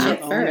your own shit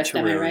own first.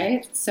 Am I terrarium.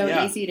 right? It's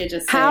so easy to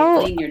just say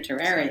clean your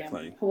terrarium.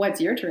 Exactly. What's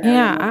your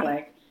terrarium look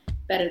like?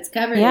 Bet it's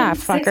covered in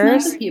 6 fuckers.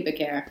 months of pubic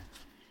hair.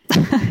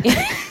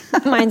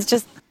 Mine's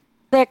just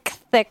thick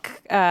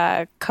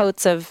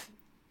coats of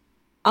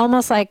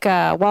almost like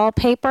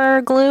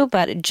wallpaper glue,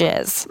 but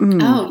jizz.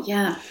 Oh,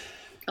 yeah.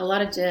 A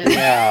lot of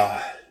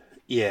jizz.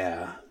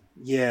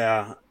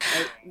 Yeah.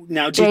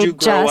 Now, did Jay you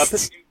grow up?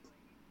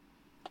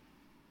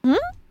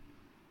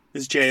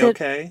 Is Jay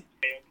okay?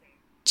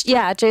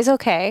 Yeah, Jay's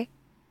okay.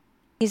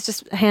 He's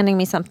just handing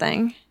me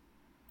something.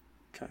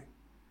 Okay.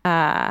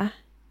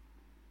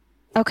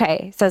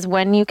 Okay, it says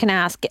when you can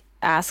ask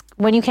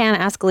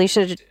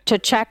Alicia to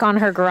check on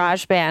her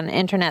GarageBand.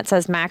 Internet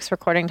says max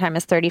recording time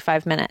is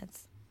 35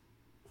 minutes.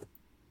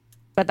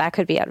 But that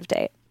could be out of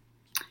date.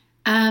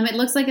 It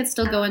looks like it's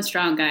still going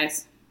strong,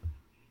 guys.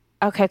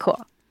 Okay,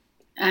 cool.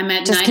 I'm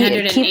at Just keep an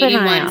eye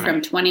 981 on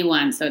from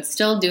 21, so it's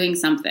still doing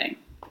something.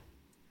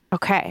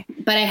 Okay.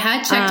 But I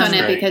had checked on it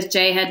Great. because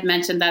Jay had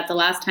mentioned that the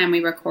last time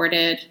we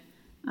recorded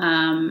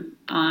on...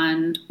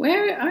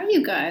 Where are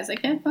you guys? I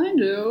can't find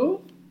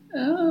you.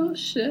 Oh,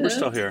 shit. We're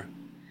still here.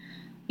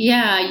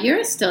 Yeah,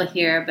 you're still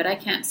here, but I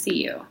can't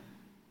see you.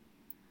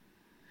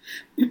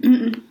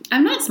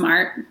 I'm not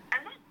smart.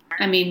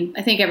 I mean,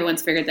 I think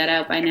everyone's figured that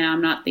out by now.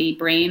 I'm not the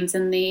brains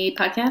in the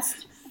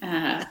podcast.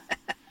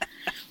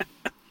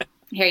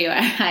 Here you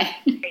are. Hi.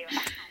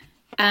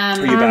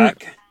 Are you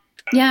back?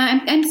 Yeah,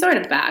 I'm sort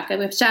of back.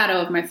 I'm a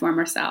shadow of my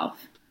former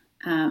self,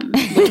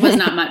 which was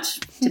not much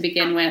to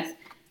begin with.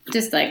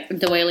 Just like a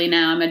doily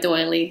now. I'm a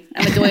doily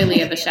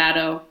of a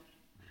shadow.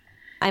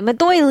 I'm a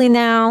doily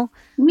now.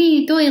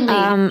 Me,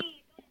 doily.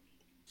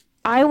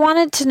 I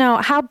wanted to know,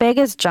 how big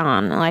is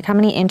John? Like, how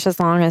many inches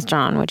long is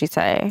John, would you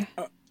say?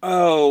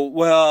 Oh,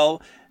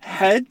 well,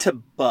 Head to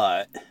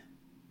butt,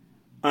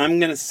 I'm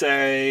going to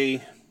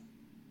say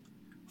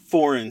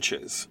 4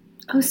 inches.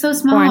 Oh, so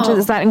small. 4 inches.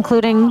 Is that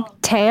including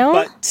tail?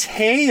 But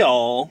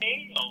tail,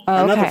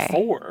 another Okay.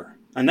 4.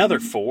 Another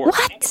 4.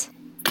 What?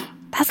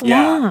 That's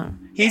Yeah.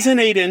 long. He's an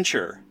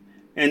 8-incher.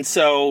 And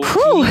so,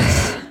 Whew.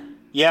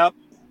 yep.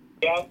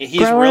 He's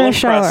Grower real or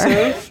shower?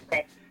 impressive.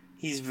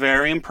 He's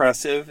very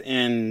impressive,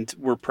 and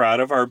we're proud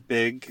of our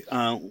big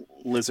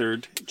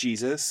lizard,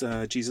 Jesus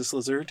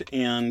lizard,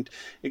 and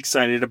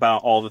excited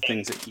about all the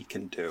things that he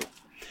can do.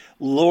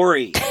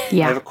 Lori,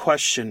 Yeah. I have a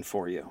question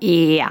for you.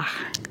 Yeah.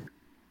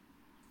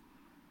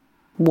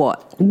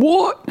 What?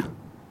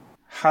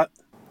 How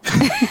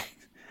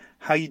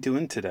how you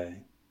doing today?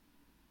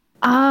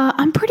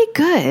 I'm pretty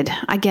good,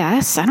 I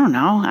guess. I don't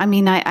know. I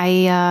mean,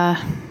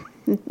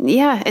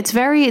 yeah, it's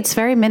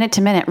very minute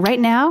to minute. Right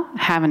now,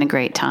 having a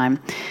great time.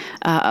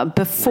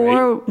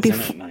 Before Right?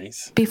 Isn't it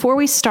nice? before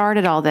we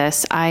started all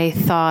this, I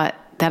thought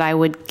that I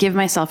would give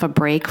myself a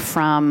break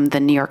from the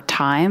New York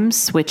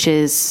Times, which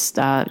is,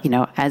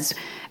 as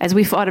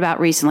we thought about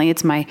recently,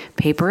 it's my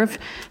paper of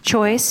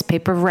choice,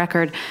 paper of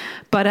record.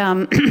 But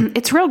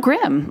it's real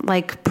grim.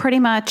 Like pretty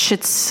much,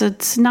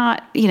 it's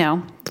not,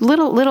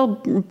 little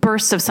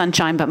bursts of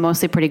sunshine, but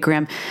mostly pretty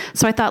grim.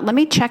 So I thought, let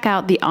me check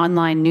out the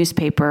online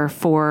newspaper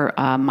for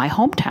my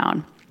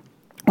hometown.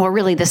 Or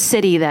really the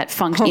city that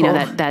functions,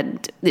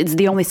 that it's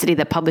the only city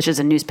that publishes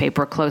a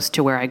newspaper close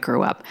to where I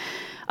grew up.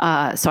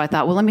 So I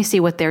thought, well, let me see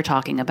what they're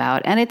talking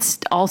about. And it's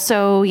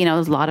also,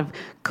 there's a lot of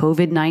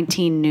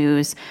COVID-19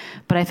 news,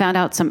 but I found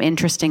out some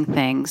interesting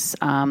things.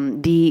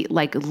 The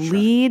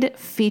lead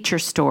feature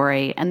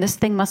story, and this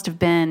thing must have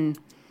been,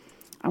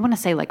 I want to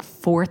say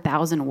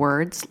 4,000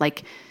 words,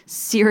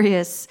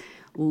 serious,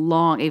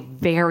 long, a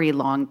very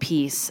long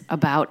piece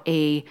about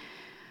a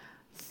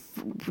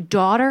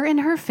daughter in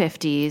her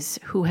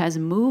 50s who has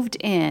moved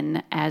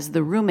in as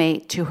the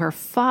roommate to her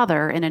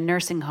father in a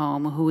nursing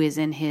home who is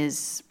in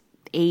his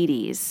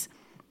 80s.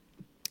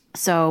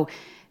 So,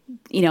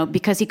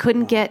 because he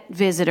couldn't get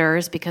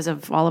visitors because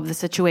of all of the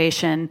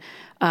situation,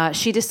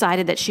 she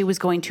decided that she was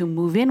going to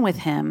move in with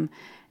him,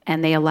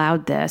 and they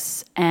allowed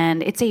this.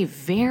 And it's a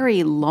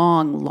very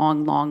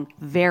long,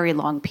 very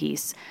long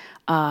piece.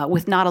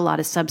 With not a lot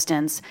of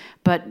substance,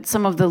 but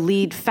some of the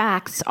lead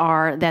facts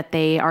are that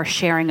they are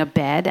sharing a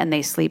bed and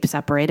they sleep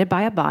separated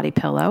by a body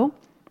pillow.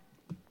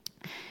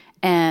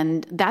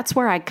 And that's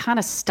where I kind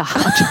of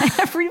stopped.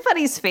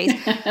 Everybody's face.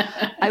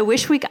 I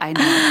wish I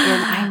know.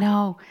 And I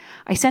know.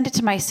 I sent it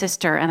to my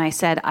sister and I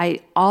said,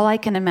 all I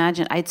can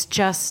imagine, it's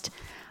just,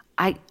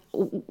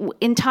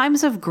 in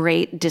times of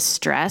great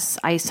distress,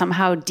 I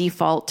somehow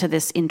default to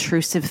this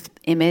intrusive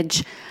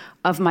image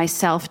of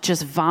myself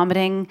just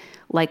vomiting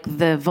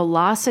the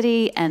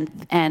velocity and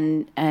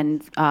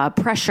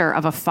pressure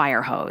of a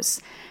fire hose.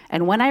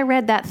 And when I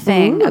read that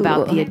thing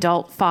about the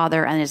adult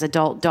father and his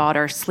adult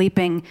daughter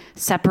sleeping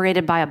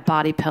separated by a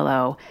body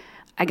pillow,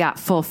 I got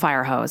full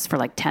fire hose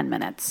for 10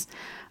 minutes.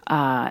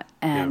 So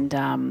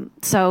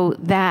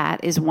that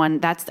is one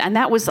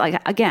that was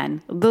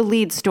again, the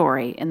lead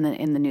story in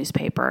the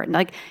newspaper.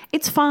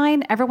 It's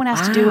fine. Everyone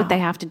has to do what they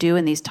have to do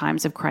in these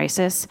times of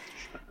crisis.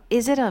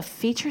 Is it a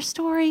feature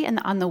story in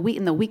the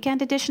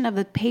weekend edition of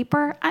the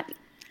paper? I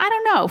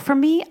don't know. For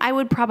me, I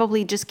would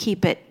probably just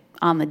keep it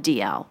on the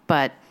DL,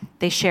 but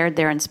they shared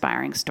their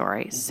inspiring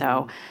stories.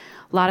 So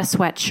a lot of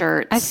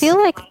sweatshirts. I feel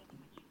like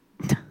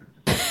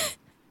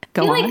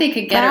Go on. they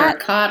could get her a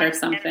cot or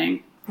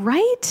something.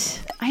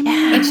 Right? I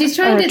mean, And she's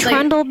trying a to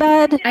trundle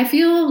bed. I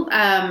feel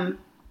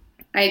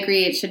I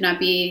agree. It should not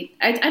be.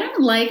 I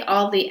don't like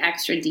all the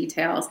extra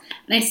details,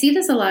 and I see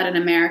this a lot in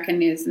American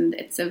news, and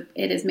it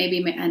is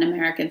maybe an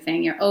American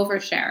thing. You're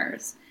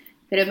oversharers,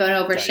 bit of an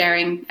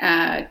oversharing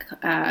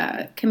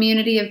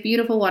community of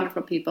beautiful,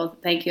 wonderful people.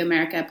 Thank you,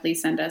 America.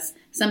 Please send us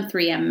some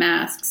 3M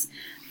masks.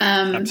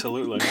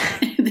 Absolutely.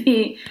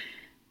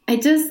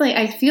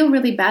 I feel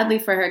really badly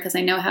for her because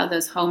I know how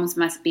those homes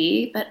must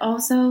be, but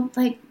also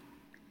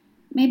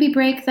maybe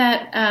break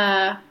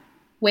that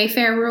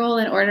Wayfair rule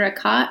and order a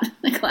cot,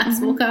 a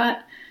collapsible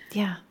cot.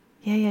 Yeah.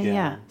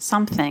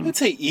 Something. I'd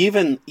say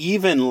even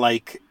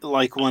like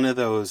one of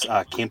those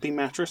camping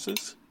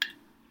mattresses.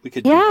 We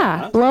could do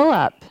that. blow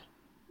up.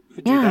 We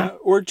could do that.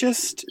 Or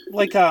just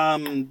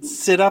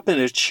sit up in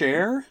a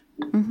chair.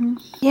 Mm-hmm.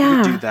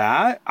 Yeah. Do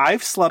that.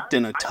 I've slept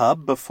in a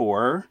tub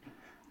before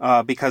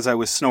because I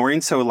was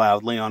snoring so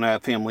loudly on a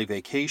family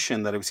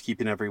vacation that I was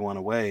keeping everyone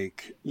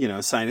awake,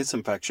 sinus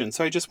infection.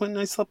 So I just went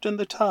and I slept in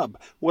the tub.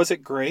 Was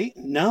it great?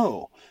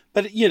 No.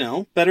 But,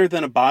 better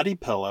than a body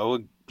pillow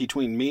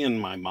between me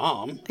and my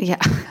mom.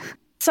 Yeah.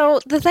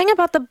 So the thing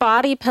about the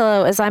body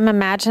pillow is I'm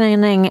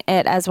imagining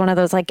it as one of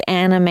those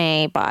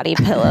anime body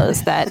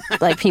pillows that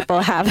people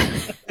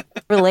have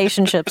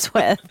relationships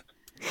with.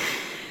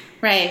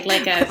 Right,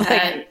 like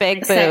a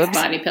big sex boobs.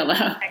 body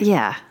pillow.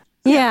 Yeah.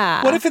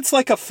 Yeah. What if it's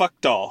like a fuck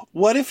doll?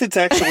 What if it's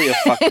actually a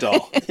fuck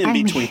doll in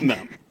between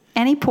them?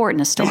 Any port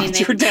in a storm. It's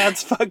your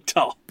dad's fuck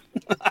doll.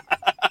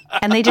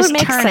 And they just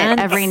Makes turn sense.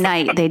 it every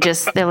night.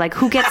 They're like,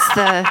 who gets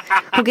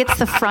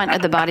the front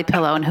of the body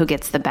pillow and who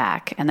gets the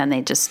back? And then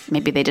they just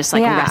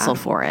like Yeah. wrestle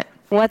for it.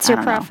 What's I your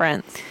don't know.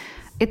 preference?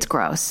 It's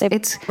gross.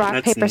 It's Rock,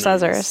 That's paper, nice.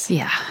 scissors.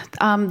 yeah.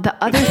 The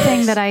other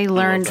thing that I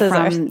learned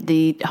Scissors. from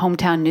the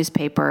hometown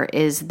newspaper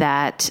is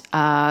that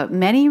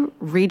many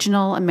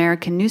regional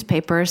American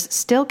newspapers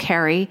still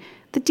carry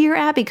the Dear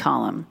Abby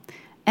column.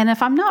 And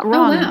if I'm not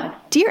wrong, wow.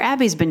 Dear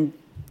Abby's been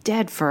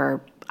dead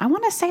for, I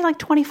want to say like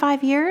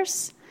 25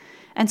 years.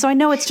 And so I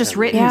know it's just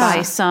written Yeah.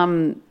 by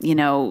some,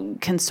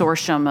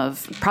 consortium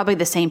of probably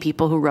the same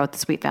people who wrote the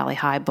Sweet Valley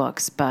High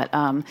books. But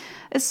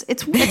it's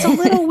a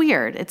little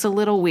weird. It's a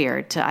little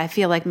weird. I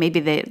feel like maybe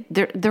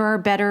there are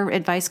better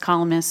advice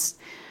columnists,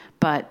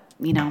 but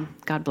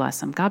God bless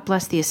them. God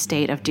bless the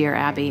estate of Dear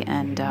Abby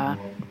and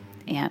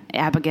Aunt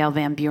Abigail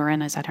Van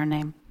Buren. Is that her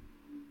name?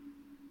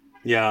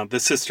 Yeah, the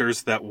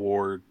sisters they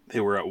were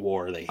at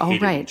war. They Oh,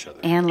 hated right. each other.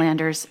 Ann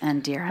Landers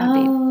and Dear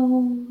Abby.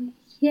 Oh,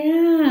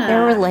 yeah.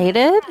 They're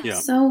related? Yeah.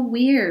 So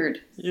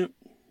weird. Yep.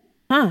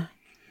 Huh.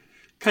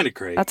 Kind of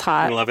great. That's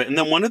hot. I love it. And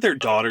then one of their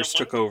daughters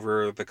took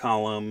over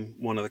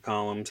one of the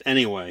columns.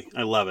 Anyway,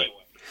 I love it.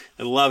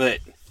 I love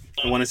it.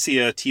 I want to see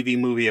a TV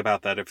movie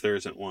about that if there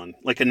isn't one.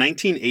 Like a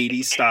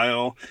 1980s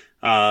style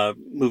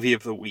movie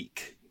of the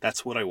week.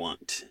 That's what I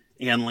want.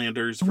 Ann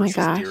Landers my versus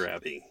gosh. Dear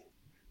Abby.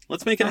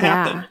 Let's make it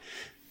happen.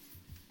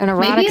 An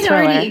erotic Maybe it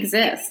thriller. already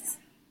exists.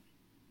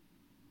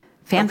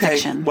 Fan Okay.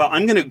 fiction. Well,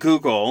 I'm going to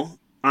Google.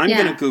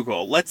 Yeah.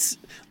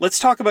 Let's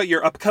talk about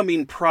your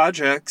upcoming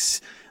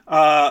projects.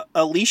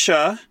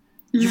 Alicia,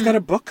 you've got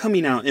a book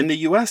coming out in the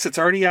U.S. It's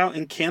already out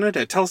in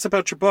Canada. Tell us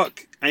about your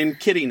book. I'm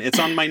kidding. It's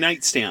on my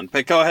nightstand.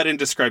 But go ahead and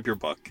describe your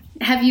book.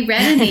 Have you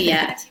read any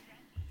yet?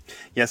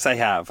 Yes, I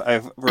have.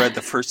 I've read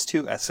the first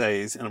 2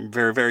 essays, and I'm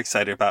very, very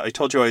excited about it. I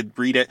told you I'd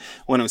read it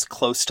when it was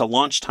close to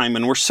launch time,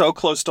 and we're so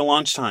close to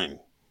launch time.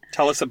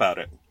 Tell us about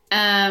it.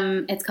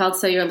 It's called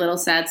So You're a Little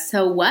Sad,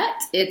 So What?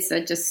 It's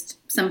just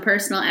some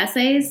personal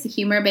essays,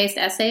 humor-based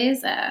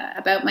essays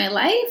about my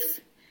life,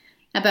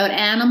 about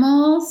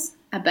animals,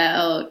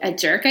 about a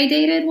jerk I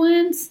dated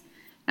once.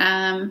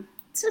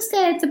 It's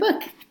a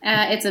book.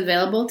 It's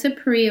available to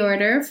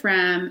pre-order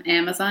from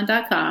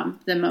Amazon.com,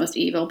 the most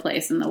evil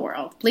place in the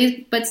world.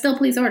 Please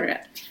order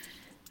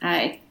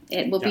it.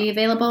 It will be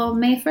available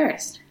May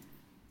 1st.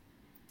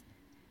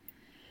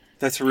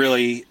 That's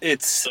really,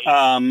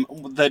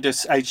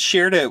 I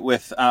shared it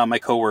with my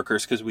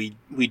coworkers because we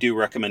do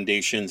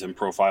recommendations and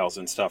profiles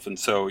and stuff. And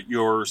so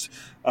yours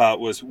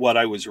was what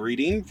I was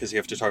reading, because you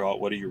have to talk about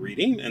what are you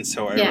reading. And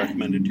so I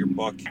recommended your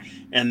book.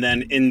 And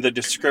then in the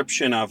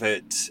description of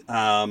it,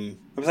 I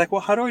was like,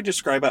 well, how do I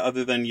describe it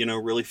other than,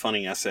 really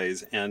funny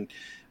essays? And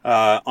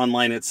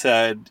online it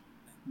said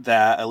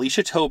that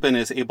Alicia Tobin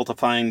is able to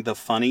find the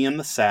funny in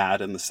the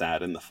sad and the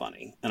sad in the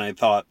funny. And I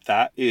thought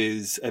that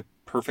is a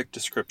perfect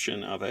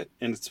description of it,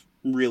 and it's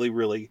really,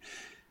 really,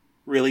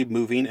 really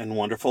moving and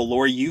wonderful.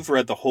 Lori, you've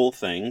read the whole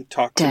thing.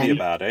 Talk to me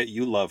about it.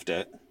 You loved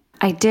it.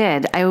 I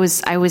did. I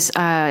was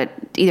either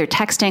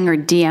texting or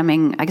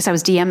DMing. I guess I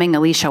was DMing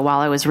Alicia while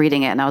I was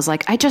reading it, and I was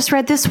like, I just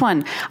read this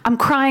one. I'm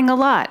crying a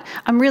lot.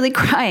 I'm really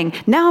crying.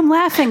 Now I'm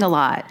laughing a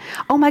lot.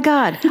 Oh my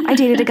God, I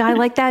dated a guy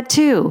like that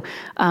too.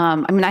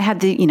 I had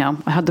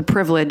the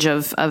privilege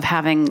of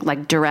having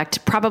like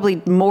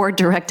probably more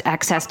direct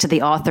access to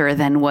the author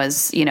than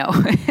was,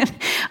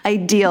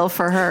 ideal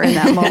for her in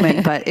that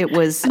moment. But it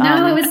was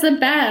No, it was the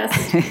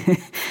best.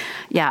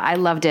 Yeah, I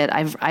loved it.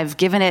 I've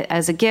given it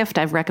as a gift.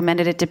 I've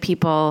recommended it to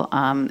people,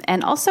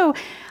 and also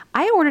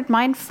I ordered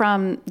mine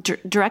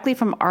directly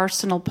from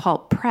Arsenal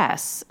Pulp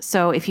Press.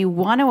 So if you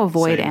want to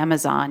avoid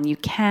Amazon, you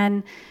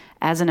can,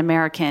 as an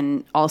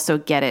American, also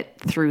get it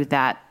through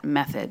that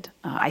method.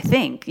 I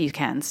think you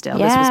can still.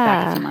 This was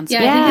back a few months ago.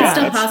 I think it's Yeah,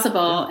 still that's-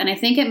 possible, and I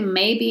think it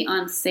may be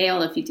on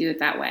sale if you do it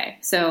that way.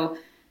 So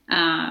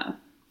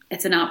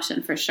it's an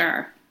option for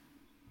sure.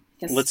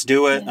 Let's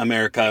do it,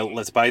 America.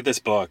 Let's buy this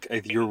book.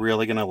 You're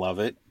really going to love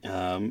it.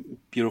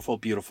 Beautiful,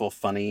 beautiful,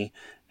 funny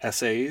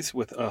essays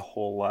with a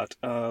whole lot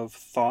of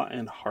thought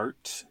and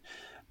heart.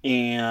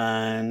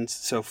 And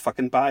so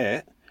fucking buy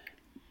it.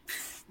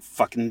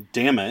 Fucking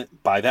damn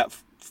it. Buy that.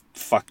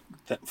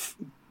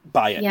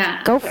 Buy it.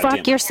 Yeah. Go God fuck damn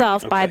it.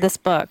 yourself. Buy Okay. this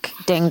book.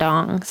 Ding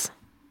dongs.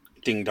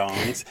 Ding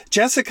dongs.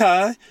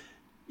 Jessica,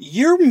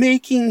 you're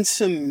making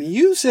some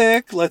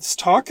music. Let's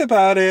talk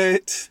about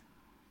it.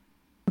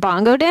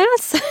 Bongo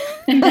dance?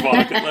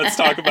 Let's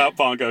talk about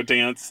Bongo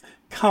Dance.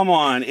 Come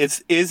on.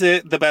 Is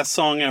it the best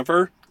song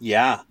ever?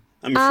 Yeah.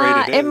 I'm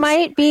afraid it is. It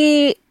might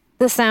be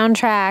the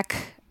soundtrack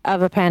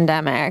of a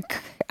pandemic.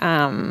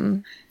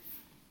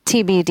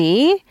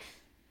 TBD.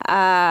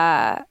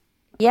 Yeah.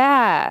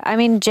 I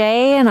mean,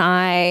 Jay and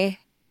I,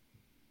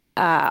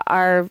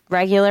 our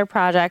regular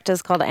project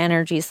is called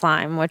Energy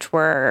Slime, which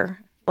we're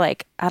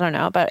like, I don't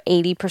know, about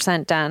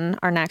 80% done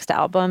our next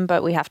album,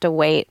 but we have to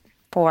wait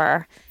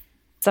for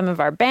some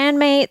of our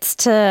bandmates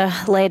to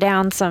lay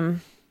down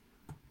some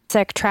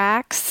sick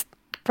tracks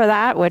for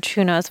that, which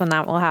who knows when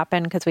that will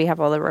happen because we have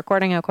all the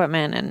recording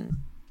equipment and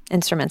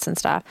instruments and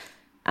stuff.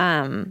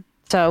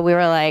 So we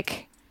were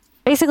like,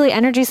 basically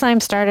Energy Slime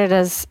started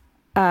as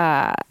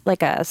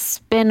like a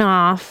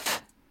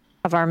spin-off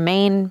of our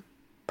main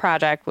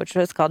project, which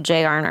was called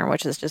Jay Arner,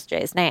 which is just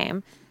Jay's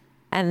name.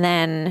 And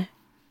then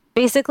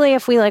basically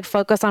if we like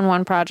focus on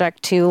one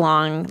project too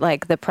long,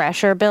 like the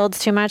pressure builds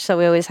too much. So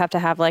we always have to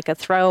have like a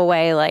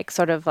throwaway, like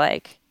sort of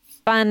like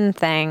fun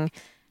thing.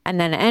 And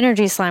then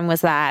Energy Slime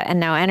was that. And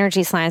now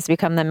Energy Slime's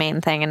become the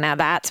main thing. And now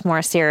that's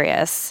more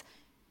serious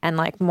and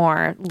like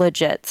more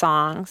legit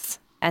songs.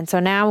 And so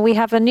now we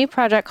have a new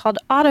project called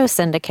Auto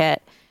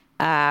Syndicate,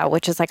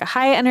 which is like a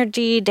high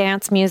energy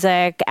dance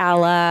music a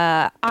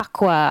la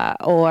Aqua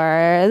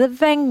or the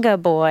Venga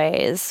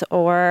Boys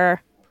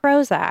or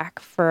Prozac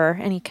for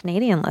any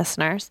Canadian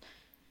listeners.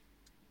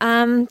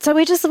 So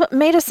we just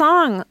made a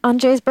song on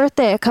Jay's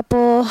birthday a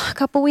couple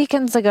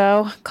weekends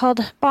ago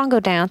called Bongo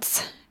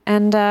Dance.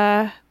 And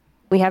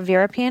we have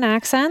European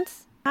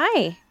accents.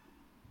 Hi,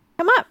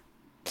 come up.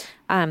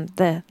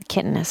 The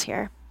kitten is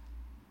here.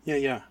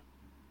 Yeah.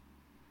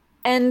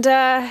 And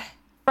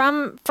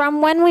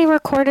from when we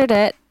recorded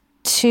it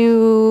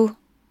to,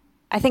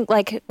 I think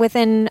like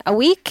within a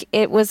week,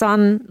 it was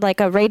on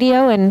like a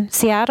radio in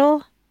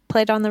Seattle,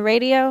 played on the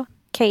radio,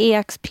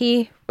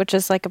 KEXP, which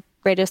is like a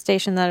radio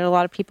station that a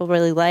lot of people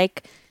really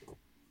like.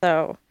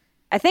 So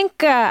I think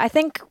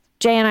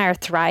Jay and I are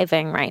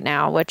thriving right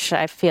now, which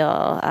I feel,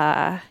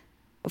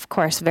 of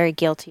course, very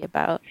guilty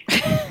about.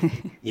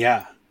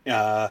 Yeah.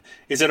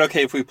 Is it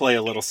okay if we play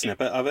a little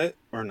snippet of it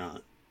or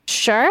not?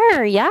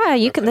 Sure. Yeah,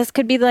 you can. This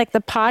could be like the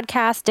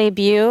podcast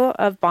debut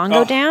of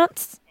Bongo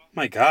Dance.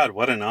 My God,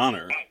 what an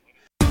honor.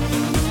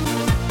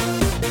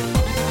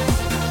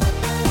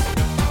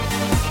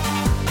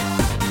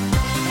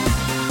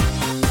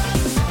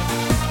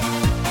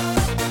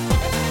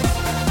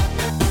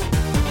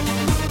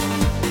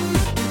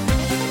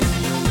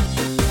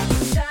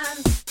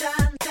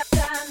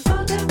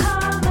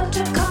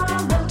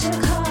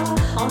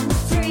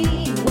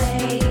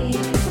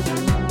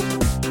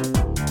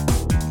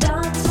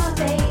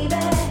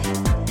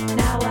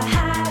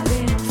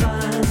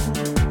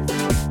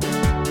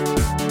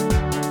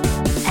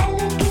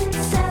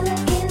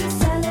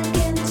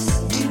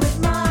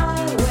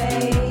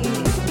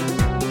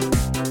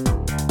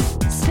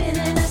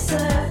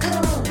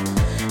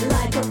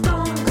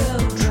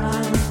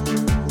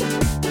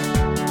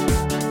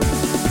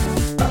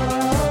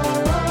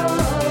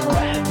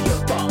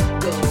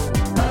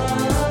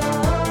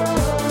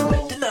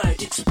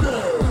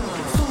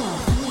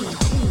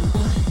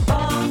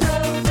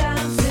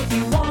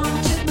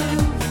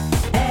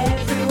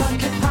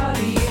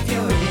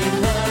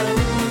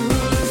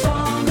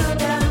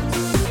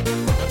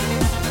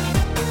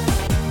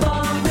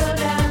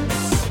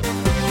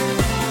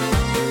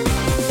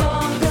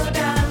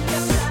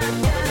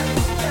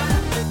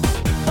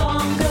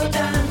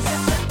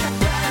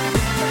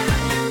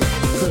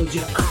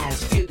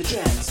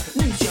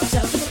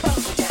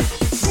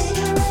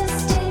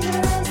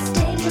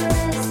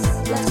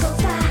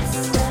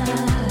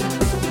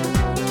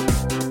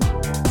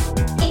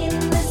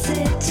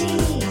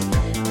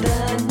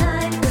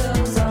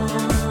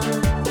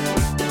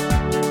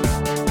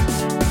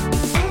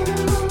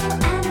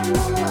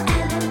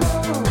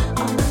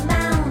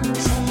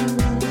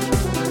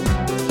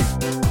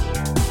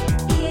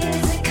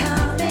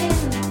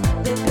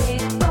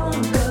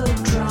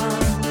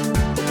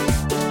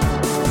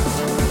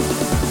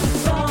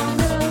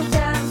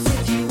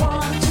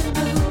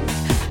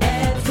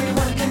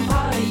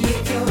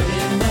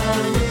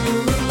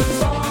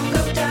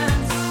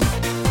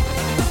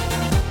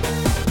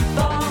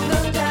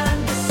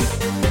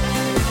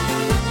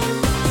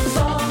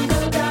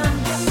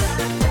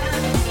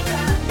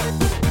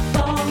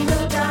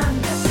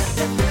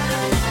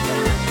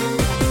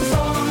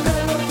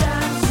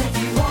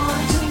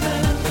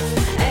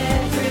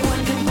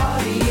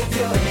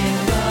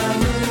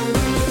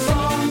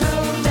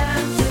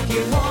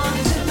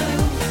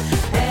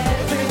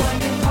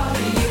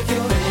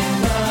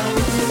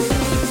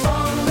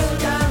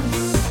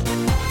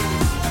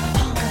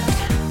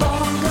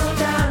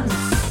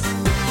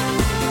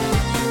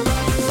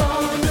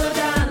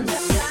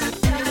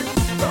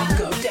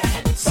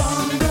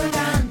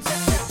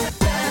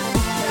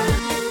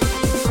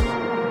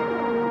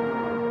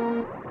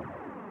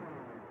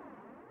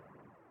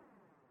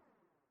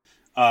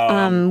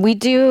 We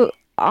do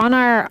on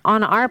our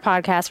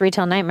podcast,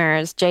 Retail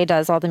Nightmares. Jay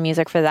does all the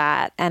music for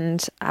that,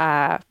 and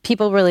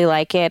people really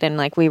like it. And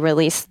like we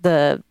release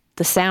the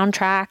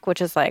soundtrack,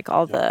 which is like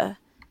all the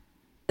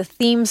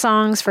theme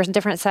songs for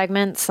different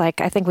segments.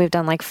 Like I think we've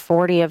done like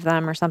 40 of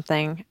them or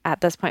something at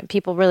this point.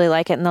 People really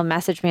like it, and they'll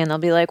message me and they'll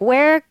be like,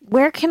 "Where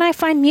can I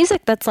find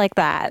music that's like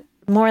that,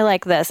 more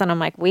like this?" And I'm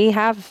like, "We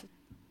have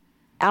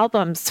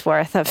albums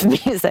worth of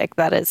music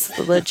that is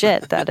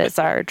legit. That is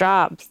our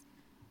jobs."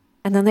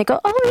 And then they go,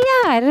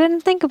 "Oh yeah, I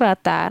didn't think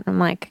about that." I'm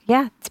like,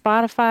 "Yeah,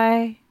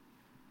 Spotify,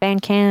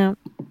 Bandcamp,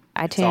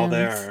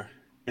 iTunes,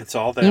 It's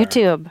all there.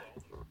 YouTube,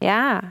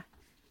 yeah."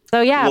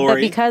 So yeah, Lori,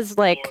 but because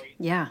like,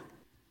 yeah.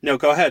 No,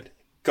 go ahead.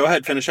 Go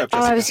ahead. Finish up,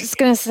 Jessica. I was just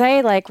gonna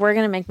say, like, we're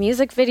gonna make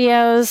music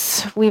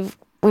videos.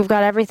 we've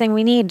got everything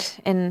we need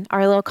in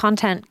our little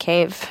content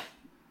cave,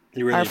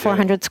 You really our do.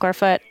 400 square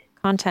foot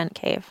content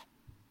cave.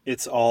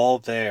 It's all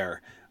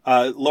there.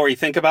 Lori,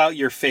 think about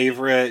your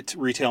favorite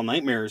Retail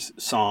Nightmares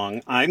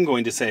song. I'm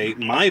going to say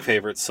my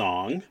favorite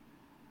song,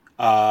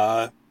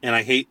 and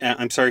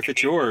I'm sorry if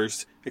it's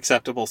yours,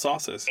 Acceptable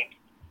Sauces.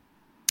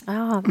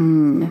 Oh,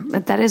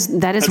 But that is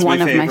That's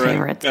one of my favorite.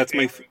 favorites. That's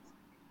my...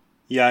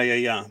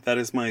 Yeah. That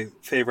is my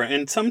favorite.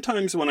 And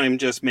sometimes when I'm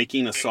just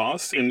making a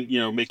sauce and,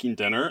 making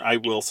dinner, I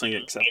will sing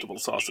Acceptable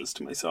Sauces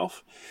to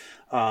myself.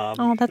 that's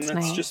and that's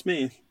nice. just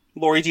me.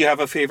 Lori, do you have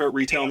a favorite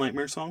Retail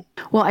Nightmare song?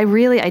 Well,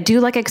 I do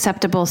like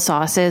Acceptable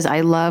Sauces.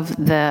 I love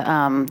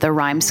the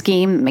rhyme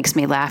scheme. It makes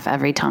me laugh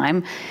every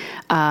time.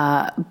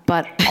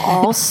 But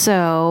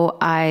also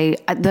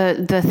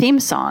the theme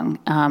song.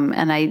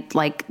 And I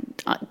like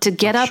to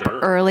get up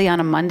early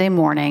on a Monday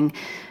morning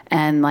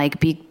and like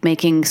be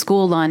making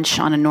school lunch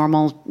on a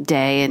normal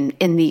day and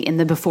in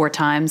the before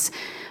times.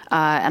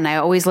 And I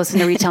always listen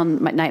to Retail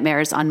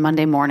Nightmares on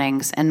Monday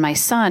mornings. And my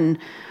son,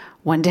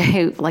 one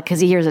day, like, cause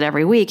he hears it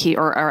every week,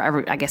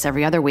 I guess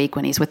every other week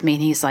when he's with me,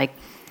 and he's like,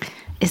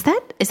 is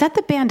that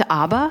the band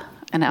ABBA?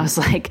 And I was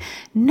like,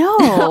 no,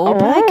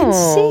 but I can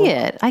see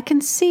it. I can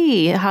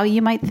see how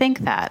you might think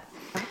that.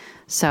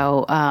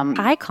 So,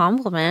 I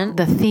compliment.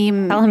 the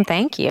theme, Tell him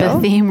thank you. the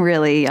theme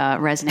really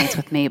resonates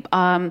with me.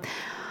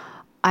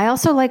 I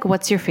also like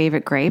What's Your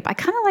Favorite Grape? I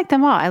kind of like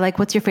them all. I like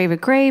What's Your Favorite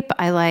Grape?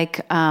 I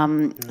like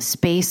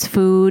Space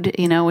Food,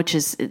 which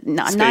is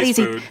not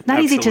easy Food,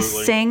 not easy to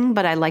absolutely. sing,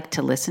 but I like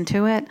to listen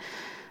to it.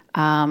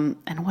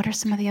 And what are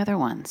some of the other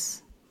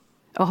ones?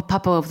 Oh,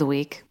 Puppo of the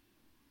Week.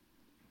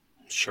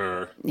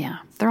 Sure. Yeah,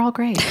 they're all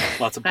great.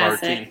 Lots of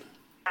Classic. barking.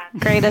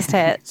 Greatest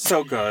hit.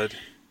 So good.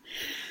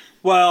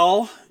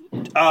 Well,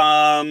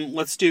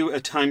 let's do a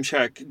time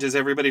check. Does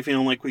everybody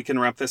feel like we can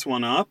wrap this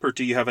one up, or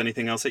do you have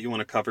anything else that you want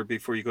to cover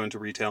before you go into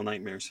Retail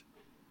Nightmares?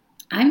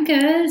 I'm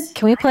good.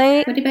 Can we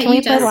play? What about Can we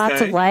you, play Jess? lots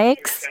Okay. of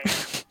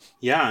likes?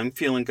 Yeah, I'm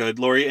feeling good.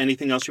 Lori,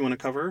 anything else you want to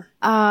cover?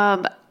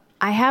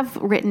 I have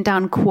written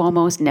down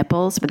Cuomo's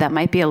nipples, but that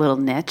might be a little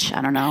niche.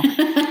 I don't know.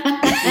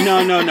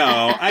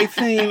 No. I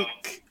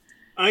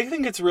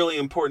think it's really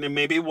important, and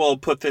maybe we'll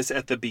put this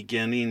at the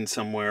beginning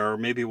somewhere, or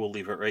maybe we'll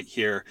leave it right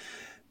here.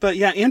 But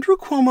yeah, Andrew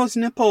Cuomo's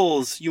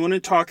nipples. You want to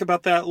talk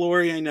about that,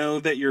 Lori? I know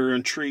that you're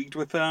intrigued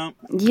with that.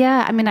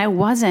 Yeah, I mean, I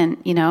wasn't,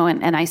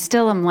 and I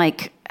still am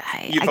like...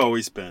 You've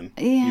always been.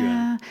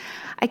 Yeah.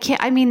 I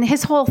can't, I mean,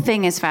 his whole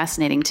thing is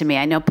fascinating to me.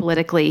 I know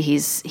politically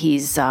he's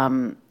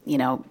in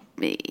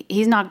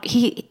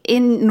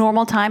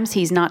normal times,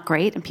 he's not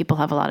great and people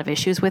have a lot of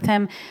issues with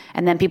him.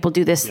 And then people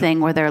do this thing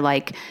where they're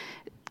like,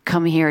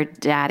 come here,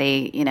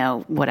 daddy,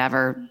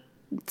 whatever,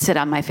 sit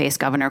on my face,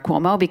 Governor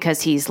Cuomo,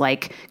 because he's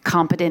like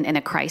competent in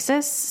a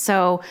crisis.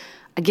 So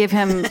I give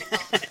him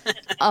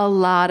a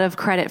lot of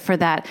credit for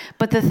that.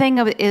 But the thing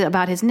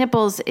about his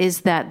nipples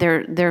is that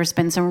there's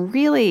been some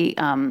really,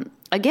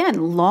 again,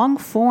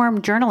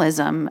 long-form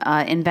journalism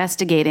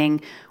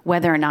investigating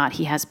whether or not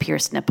he has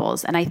pierced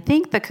nipples. And I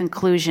think the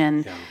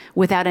conclusion,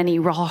 without any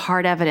real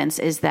hard evidence,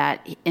 is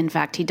that, in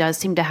fact, he does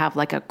seem to have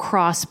like a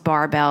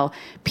cross-barbell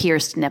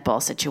pierced nipple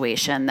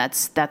situation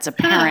that's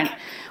apparent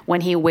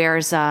when he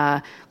wears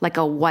like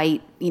a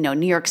white,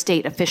 New York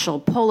State official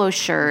polo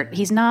shirt.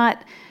 He's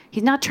not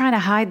trying to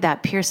hide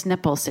that pierced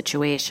nipple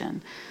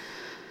situation.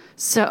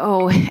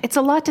 So it's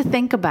a lot to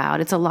think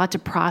about. It's a lot to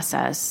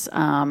process.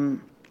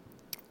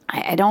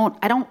 I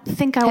don't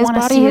think I His want to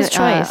body, see his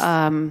choice.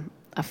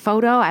 a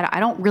photo. I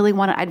don't really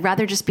want to. I'd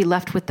rather just be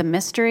left with the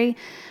mystery.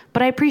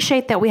 But I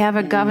appreciate that we have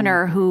a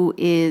governor who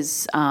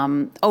is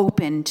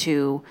open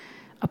to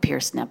a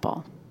pierced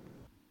nipple.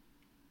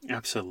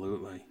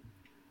 Absolutely.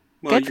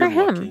 Well, Good for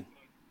you're him. lucky.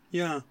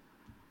 Yeah.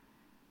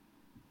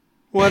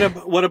 What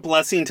a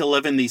blessing to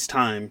live in these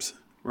times,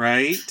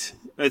 right?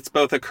 It's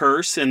both a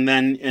curse and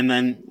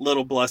then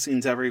little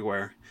blessings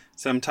everywhere.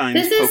 Sometimes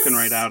This is- poking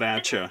right out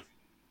at you.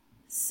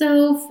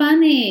 So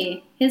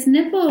funny. His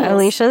nipples.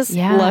 Alicia's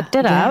looked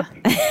it up.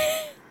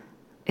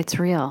 It's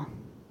real.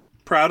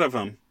 Proud of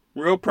him.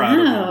 Real proud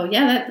of Wow. him.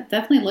 Yeah, that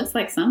definitely looks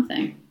like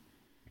something.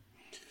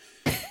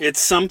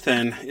 It's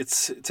something.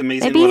 It's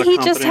amazing. Maybe what a he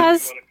just competent-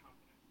 has.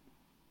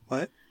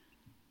 What?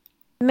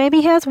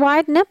 Maybe he has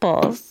wide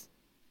nipples.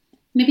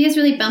 Maybe he has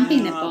really bumpy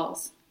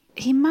nipples.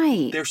 He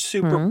might. They're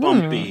super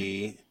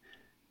bumpy.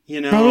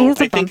 Maybe he's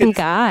a I think bumpy it's-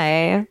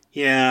 guy.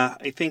 Yeah,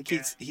 I think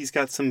he's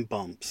got some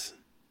bumps,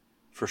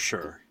 for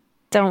sure.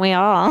 Don't we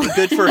all?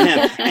 Good for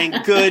him,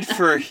 and good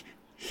for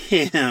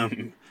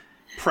him.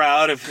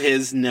 Proud of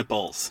his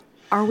nipples.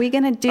 Are we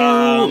going to do,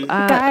 should we do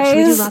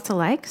guys. lots of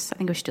likes? I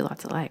think we should do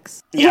lots of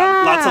likes. Yeah,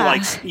 lots of Yeah.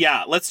 likes.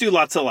 Yeah, let's do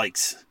lots of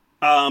likes.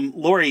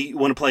 Lori, you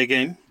want to play a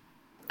game?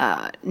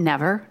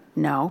 Never.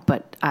 No,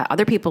 but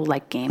other people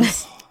like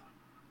games.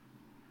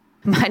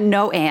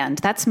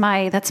 That's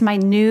my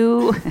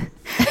new,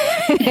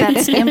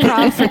 that's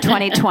improv for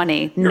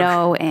 2020.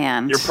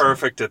 You're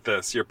perfect at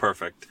this. You're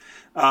perfect.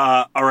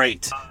 All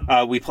right.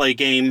 We play a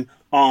game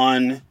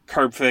on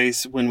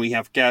Carbface when we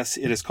have guests.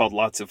 It is called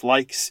Lots of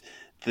Likes.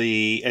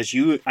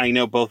 I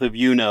know both of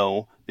you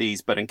know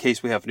these, but in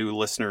case we have new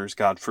listeners,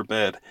 God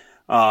forbid,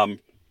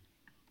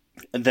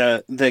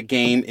 the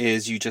game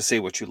is you just say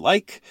what you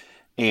like,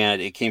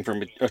 and it came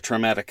from a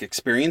traumatic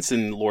experience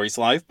in Lori's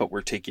life, but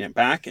we're taking it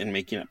back and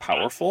making it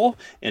powerful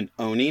and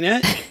owning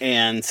it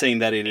and saying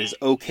that it is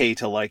okay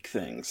to like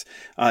things.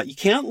 You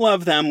can't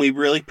love them. We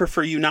really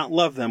prefer you not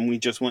love them. We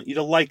just want you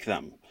to like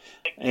them.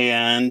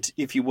 And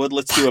if you would,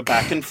 let's do a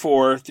back and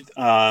forth.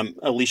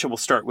 Alicia, we'll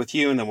start with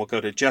you, and then we'll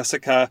go to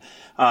Jessica.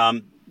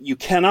 You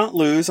cannot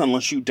lose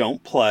unless you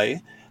don't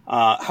play.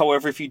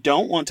 However, if you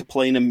don't want to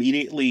play and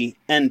immediately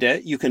end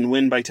it, you can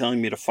win by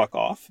telling me to fuck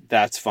off.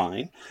 That's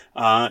fine.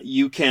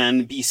 You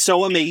can be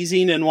so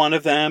amazing in one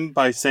of them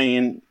by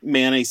saying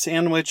mayonnaise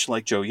sandwich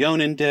like Joe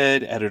Yonan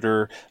did,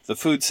 editor of the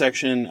food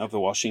section of the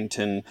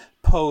Washington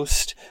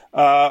Post.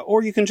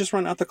 Or you can just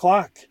run out the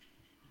clock.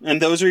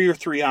 And those are your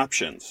three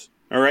options.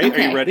 All right?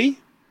 Okay. Are you ready?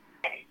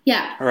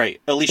 Yeah. All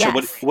right. Alicia,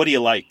 Yes. what do you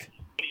like?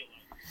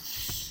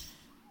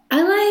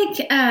 I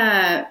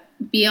like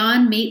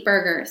Beyond Meat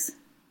burgers.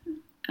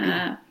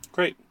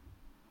 Great.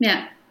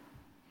 Yeah.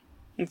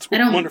 It's I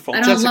don't wonderful.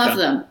 I don't Jessica. love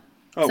them.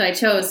 Oh, So I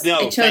chose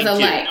no, a thank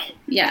you. like.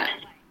 Yeah.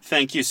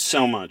 Thank you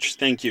so much.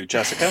 Thank you,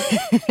 Jessica.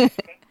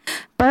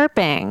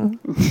 Burping.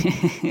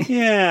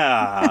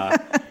 Yeah.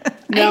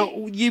 Now,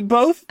 do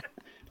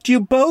you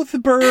both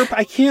burp?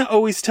 I can't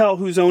always tell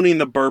who's owning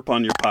the burp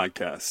on your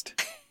podcast.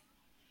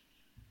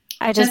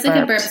 I just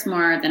Jessica burped. burps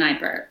more than I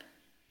burp.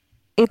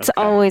 It's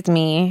always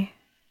me.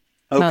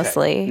 Okay.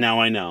 Mostly. Now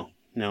I know.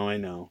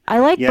 I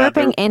like Yeah,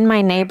 burping in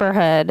my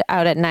neighborhood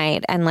out at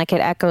night, and like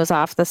it echoes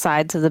off the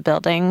sides of the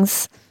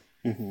buildings.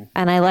 Mm-hmm.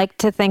 And I like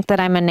to think that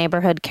I'm a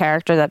neighborhood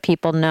character that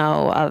people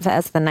know of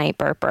as the night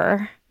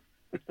burper.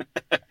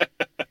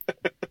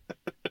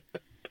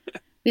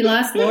 We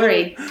lost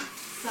Lori.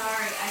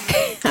 Sorry,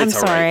 I'm It's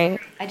all right. sorry.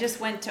 I just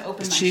went to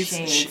open my She's-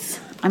 shades.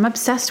 I'm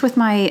obsessed with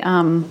my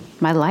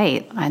my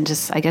light. I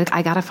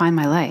gotta find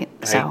my light.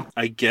 So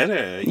I get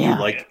it.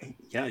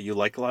 Yeah. You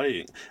like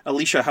lighting.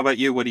 Alicia, how about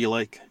you? What do you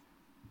like?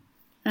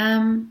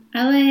 I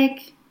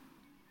like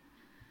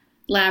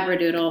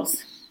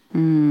Labradoodles.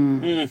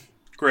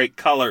 Great.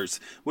 Colors.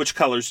 Which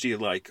colors do you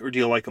like? Or do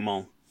you like them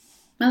all?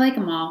 I like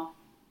them all.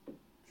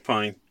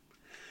 Fine.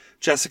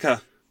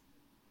 Jessica.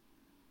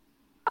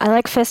 I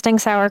like fisting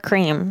sour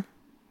cream.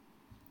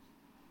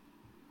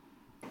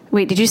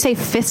 wait, did you say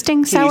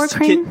fisting sour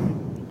cream?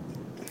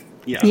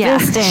 Yeah. Yeah,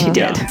 Fisting she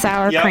did.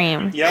 sour Yeah,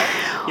 cream. Yeah.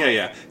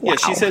 Yeah,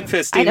 she said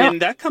fisting, don't-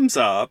 and that comes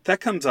up.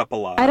 That comes up a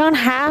lot. I don't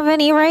have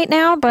any right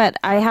now, but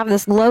I have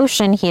this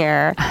lotion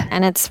here,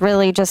 and it's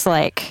really just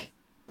like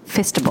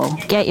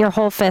Fistable. get your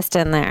whole fist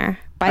in there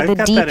by I've the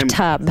got deep that in-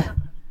 tub.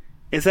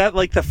 Is that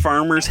like the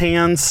farmer's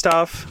hand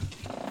stuff?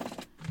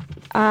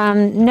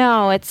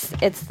 No, it's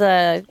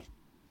the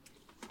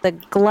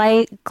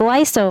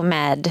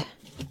Glycomed.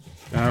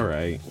 All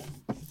right.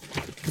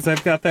 Because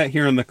I've got that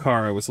here in the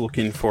car. I was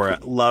looking for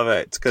it. Love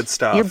it. It's good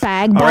stuff. Your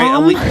bag All right,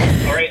 bomb?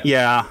 All right.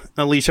 Yeah.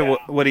 Alicia,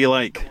 what do you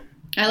like?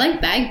 I like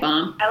Bag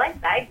Bomb.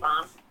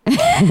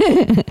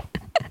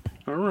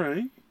 All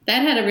right.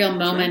 That had a real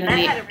moment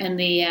in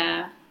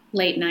the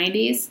late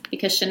 90s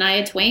because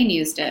Shania Twain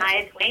used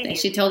it.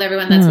 She told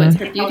everyone that's what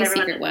her beauty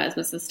secret was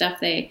the stuff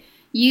they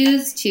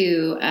used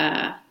to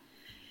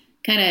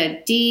kind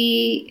of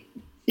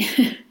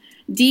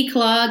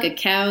declog a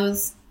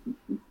cow's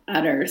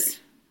udders.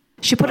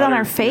 She put it on her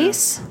Yeah.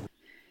 face?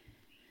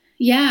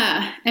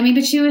 Yeah. I mean,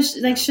 but she was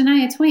like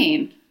Shania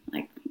Twain.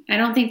 Like, I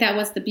don't think that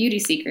was the beauty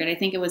secret. I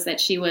think it was that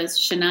she was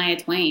Shania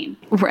Twain.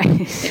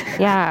 Right.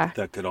 Yeah,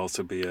 That could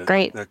also be a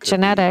great that could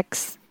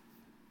genetics.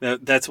 be-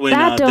 that's when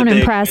That the don't big,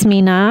 impress me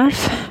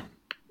enough.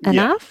 Yeah.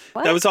 Enough?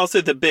 What? That was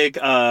also the big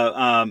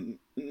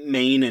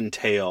mane and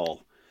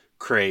tail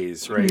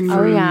craze, right?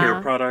 For Oh, yeah.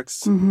 hair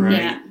products, right?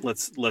 Yeah.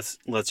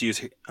 Let's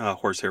use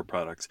horsehair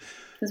products.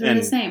 Because we're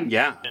the same.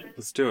 Yeah,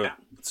 let's do it.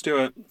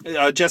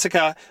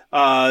 Jessica,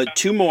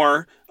 two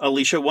more.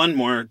 Alicia, one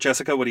more.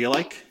 Jessica, what do you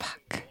like?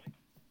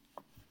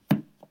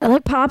 I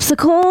like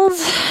popsicles.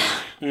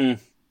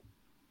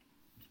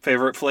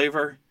 Favorite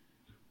flavor?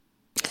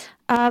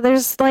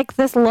 There's like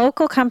this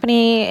local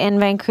company in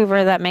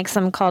Vancouver that makes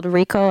them called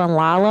Rico and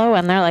Lalo,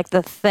 and they're like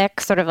the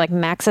thick, sort of like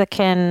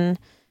Mexican.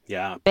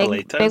 Yeah, Big-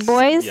 paletas. big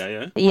boys?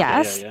 Yeah.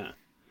 Yes. Yeah.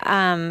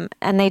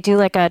 And they do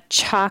like a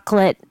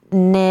chocolate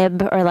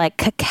nib or like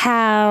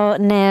cacao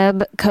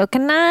nib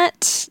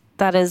coconut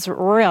that is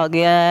real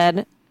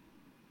good.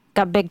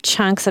 Got big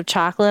chunks of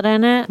chocolate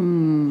in it.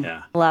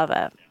 Yeah, Love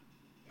it.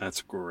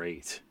 that's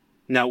great.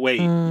 Now wait,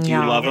 do you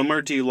yeah. love them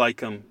or do you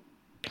like them?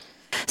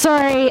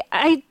 Sorry,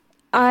 I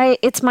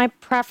it's my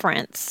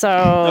preference. So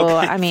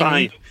Okay, I mean,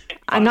 fine.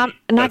 I'm not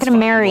That's going to fine.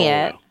 marry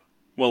it.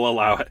 We'll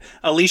allow it.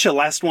 Alicia,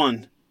 last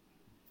one.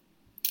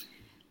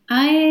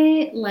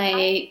 I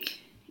like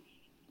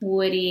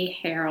Woody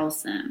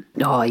Harrelson.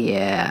 Oh,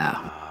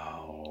 yeah.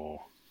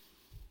 Oh,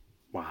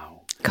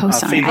 wow.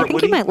 Cosign. favorite- I think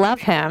Woody? you might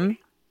love him.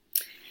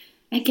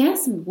 I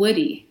guess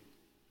Woody.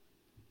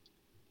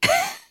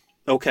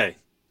 Okay,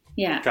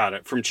 Yeah. got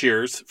it. From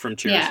Cheers.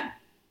 Yeah.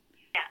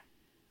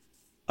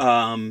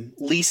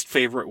 Least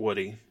favorite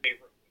Woody.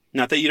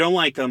 Not that you don't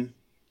like them,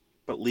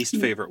 but least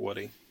favorite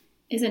Woody.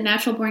 Is it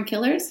Natural Born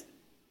Killers?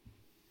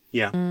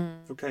 Yeah.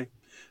 Okay.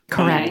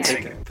 Correct.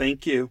 Take it.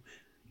 Thank you.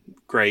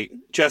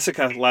 Great.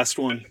 Jessica, last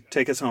one.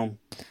 Take us home.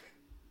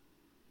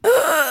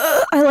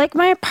 I like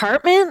my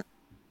apartment,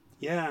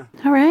 Yeah.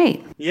 All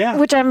right. Yeah.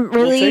 which I'm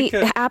really take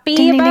it. happy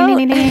Ding, ding, about ding,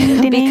 ding,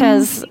 ding, ding, ding.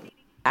 because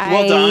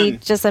Well I done.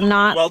 just am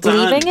not Well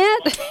done. leaving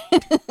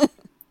it.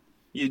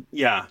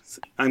 Yeah.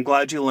 I'm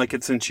glad you like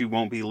it since you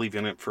won't be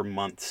leaving it for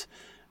months.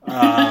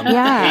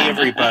 Yeah. Hey,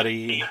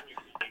 everybody.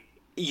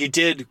 You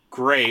did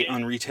great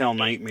on Retail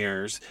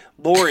Nightmares.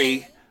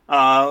 Lori,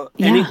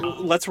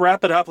 let's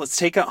wrap it up. Let's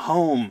take it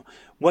home.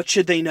 What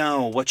should they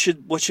know? What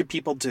should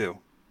people do?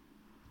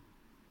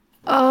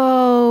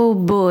 Oh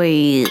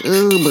boy.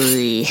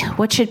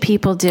 What should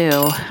people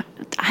do?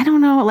 I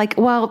don't know.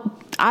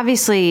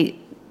 Obviously,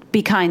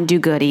 be kind, do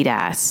good, eat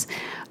ass.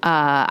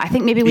 I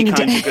think maybe we need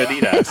Be kind, to do good,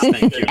 eat ass.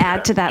 Thank you.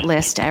 add to that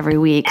list every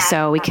week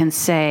so we can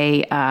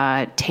say,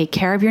 take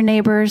care of your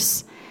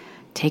neighbors,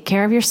 take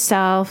care of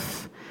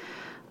yourself.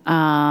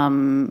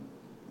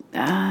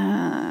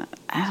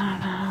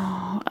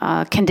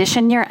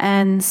 Condition your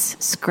ends,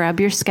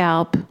 scrub your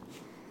scalp.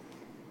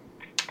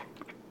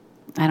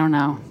 I don't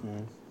know.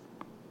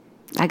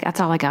 That's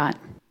all I got.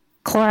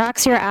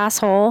 Clorox your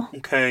asshole.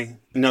 Okay.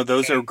 No,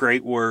 those are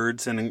great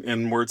words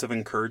and words of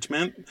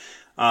encouragement.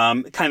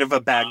 Kind of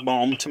a bag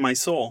balm to my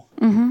soul,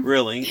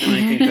 really. And I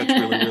think that's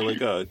really, really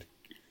good.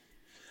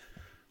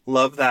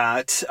 Love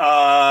that.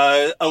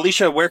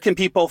 Alicia, where can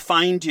people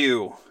find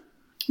you?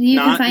 You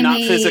can find not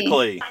me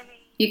physically.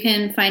 You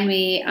can find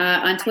me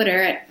on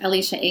Twitter at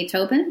Alicia A.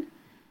 Tobin.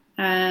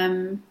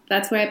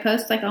 That's where I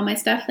post all my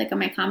stuff, all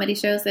my comedy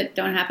shows that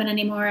don't happen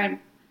anymore. And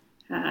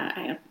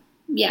that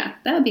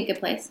would be a good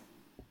place.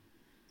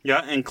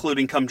 Yeah,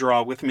 including Come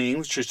Draw With Me,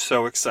 which is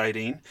so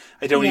exciting.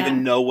 I don't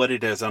even know what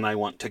it is, and I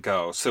want to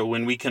go. So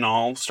when we can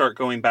all start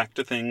going back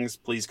to things,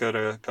 please go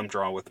to Come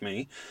Draw With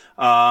Me.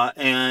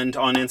 And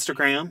on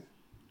Instagram?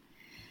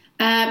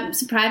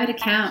 It's a private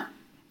account.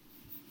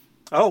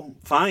 Oh,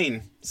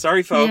 fine.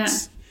 Sorry,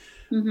 folks.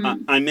 Yeah.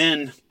 I'm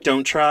in.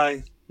 Don't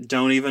try.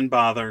 Don't even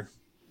bother.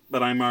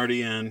 But I'm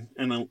already in,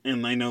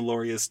 and I know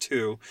Lori is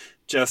too.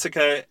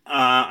 Jessica,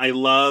 I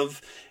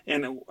love,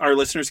 and our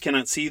listeners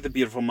cannot see the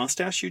beautiful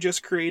mustache you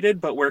just created,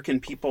 but where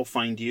can people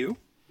find you?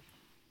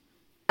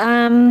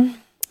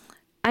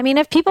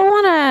 If people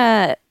want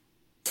to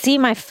see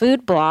my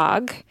food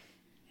blog,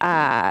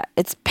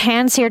 it's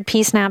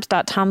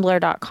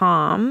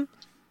pansearedpeasnaps.tumblr.com.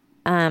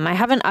 I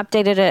haven't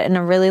updated it in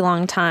a really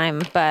long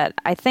time, but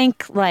I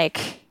think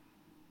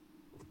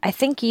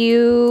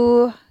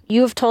you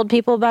have told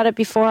people about it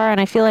before,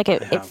 and I feel like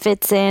it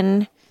fits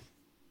in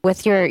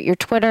with your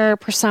Twitter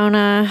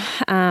persona.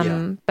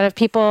 But if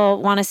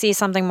people want to see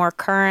something more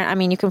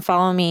current, you can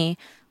follow me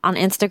on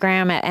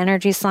Instagram at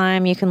Energy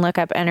Slime. You can look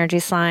up Energy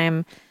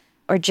Slime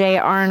or Jay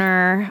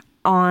Arner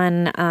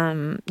on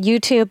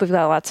YouTube. We've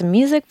got lots of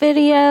music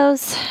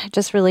videos. I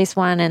just released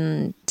one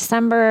in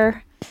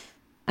December.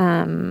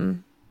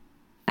 I'm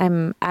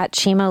at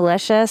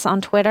Chimolicious on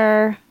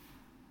Twitter.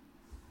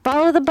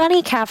 Follow the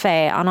Bunny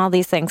Cafe on all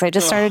these things. I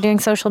just started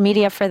doing social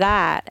media for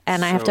that,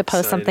 and I have to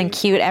post something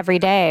cute every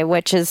day,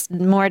 which is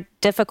more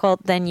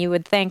difficult than you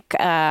would think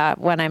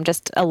when I'm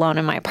just alone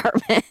in my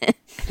apartment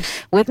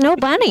with no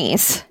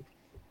bunnies.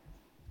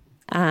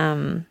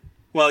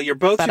 Well, you're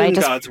both doing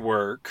God's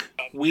work.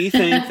 We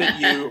think that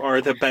you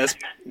are the best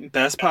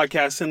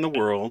podcast in the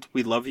world.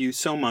 We love you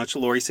so much.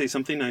 Lori, say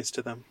something nice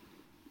to them.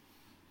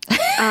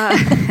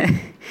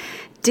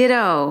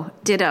 Ditto.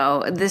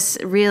 This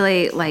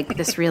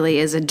really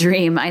is a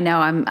dream. I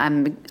know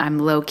I'm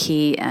low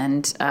key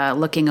and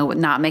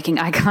not making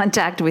eye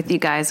contact with you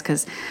guys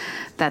because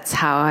that's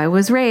how I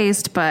was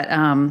raised. But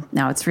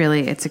no,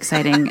 it's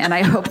exciting, and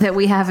I hope that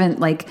we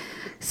haven't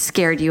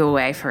scared you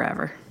away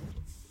forever.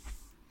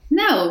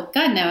 No,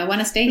 God, no. I want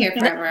to stay here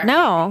forever.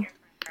 No,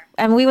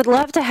 and we would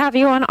love to have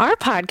you on our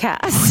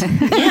podcast.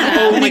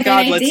 Yeah, oh my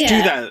God, let's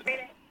do that.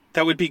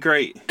 That would be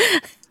great.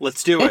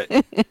 Let's do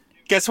it.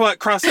 Guess what?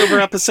 Crossover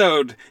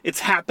episode.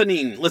 It's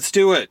happening. Let's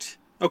do it.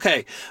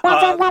 Okay.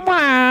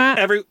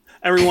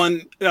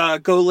 Everyone,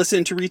 go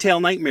listen to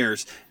Retail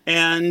Nightmares.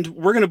 And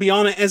we're going to be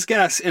on it as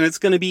guests, and it's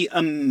going to be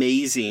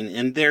amazing.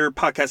 And their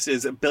podcast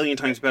is a billion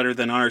times better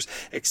than ours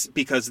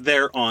because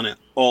they're on it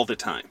all the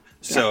time.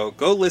 So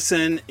go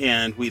listen,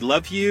 and we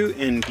love you,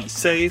 and be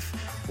safe.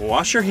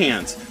 Wash your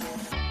hands.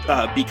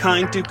 Be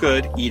kind, do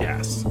good, eat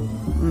ass.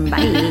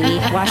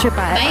 Bye. Wash your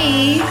butt.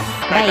 Bye.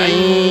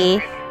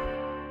 Bye.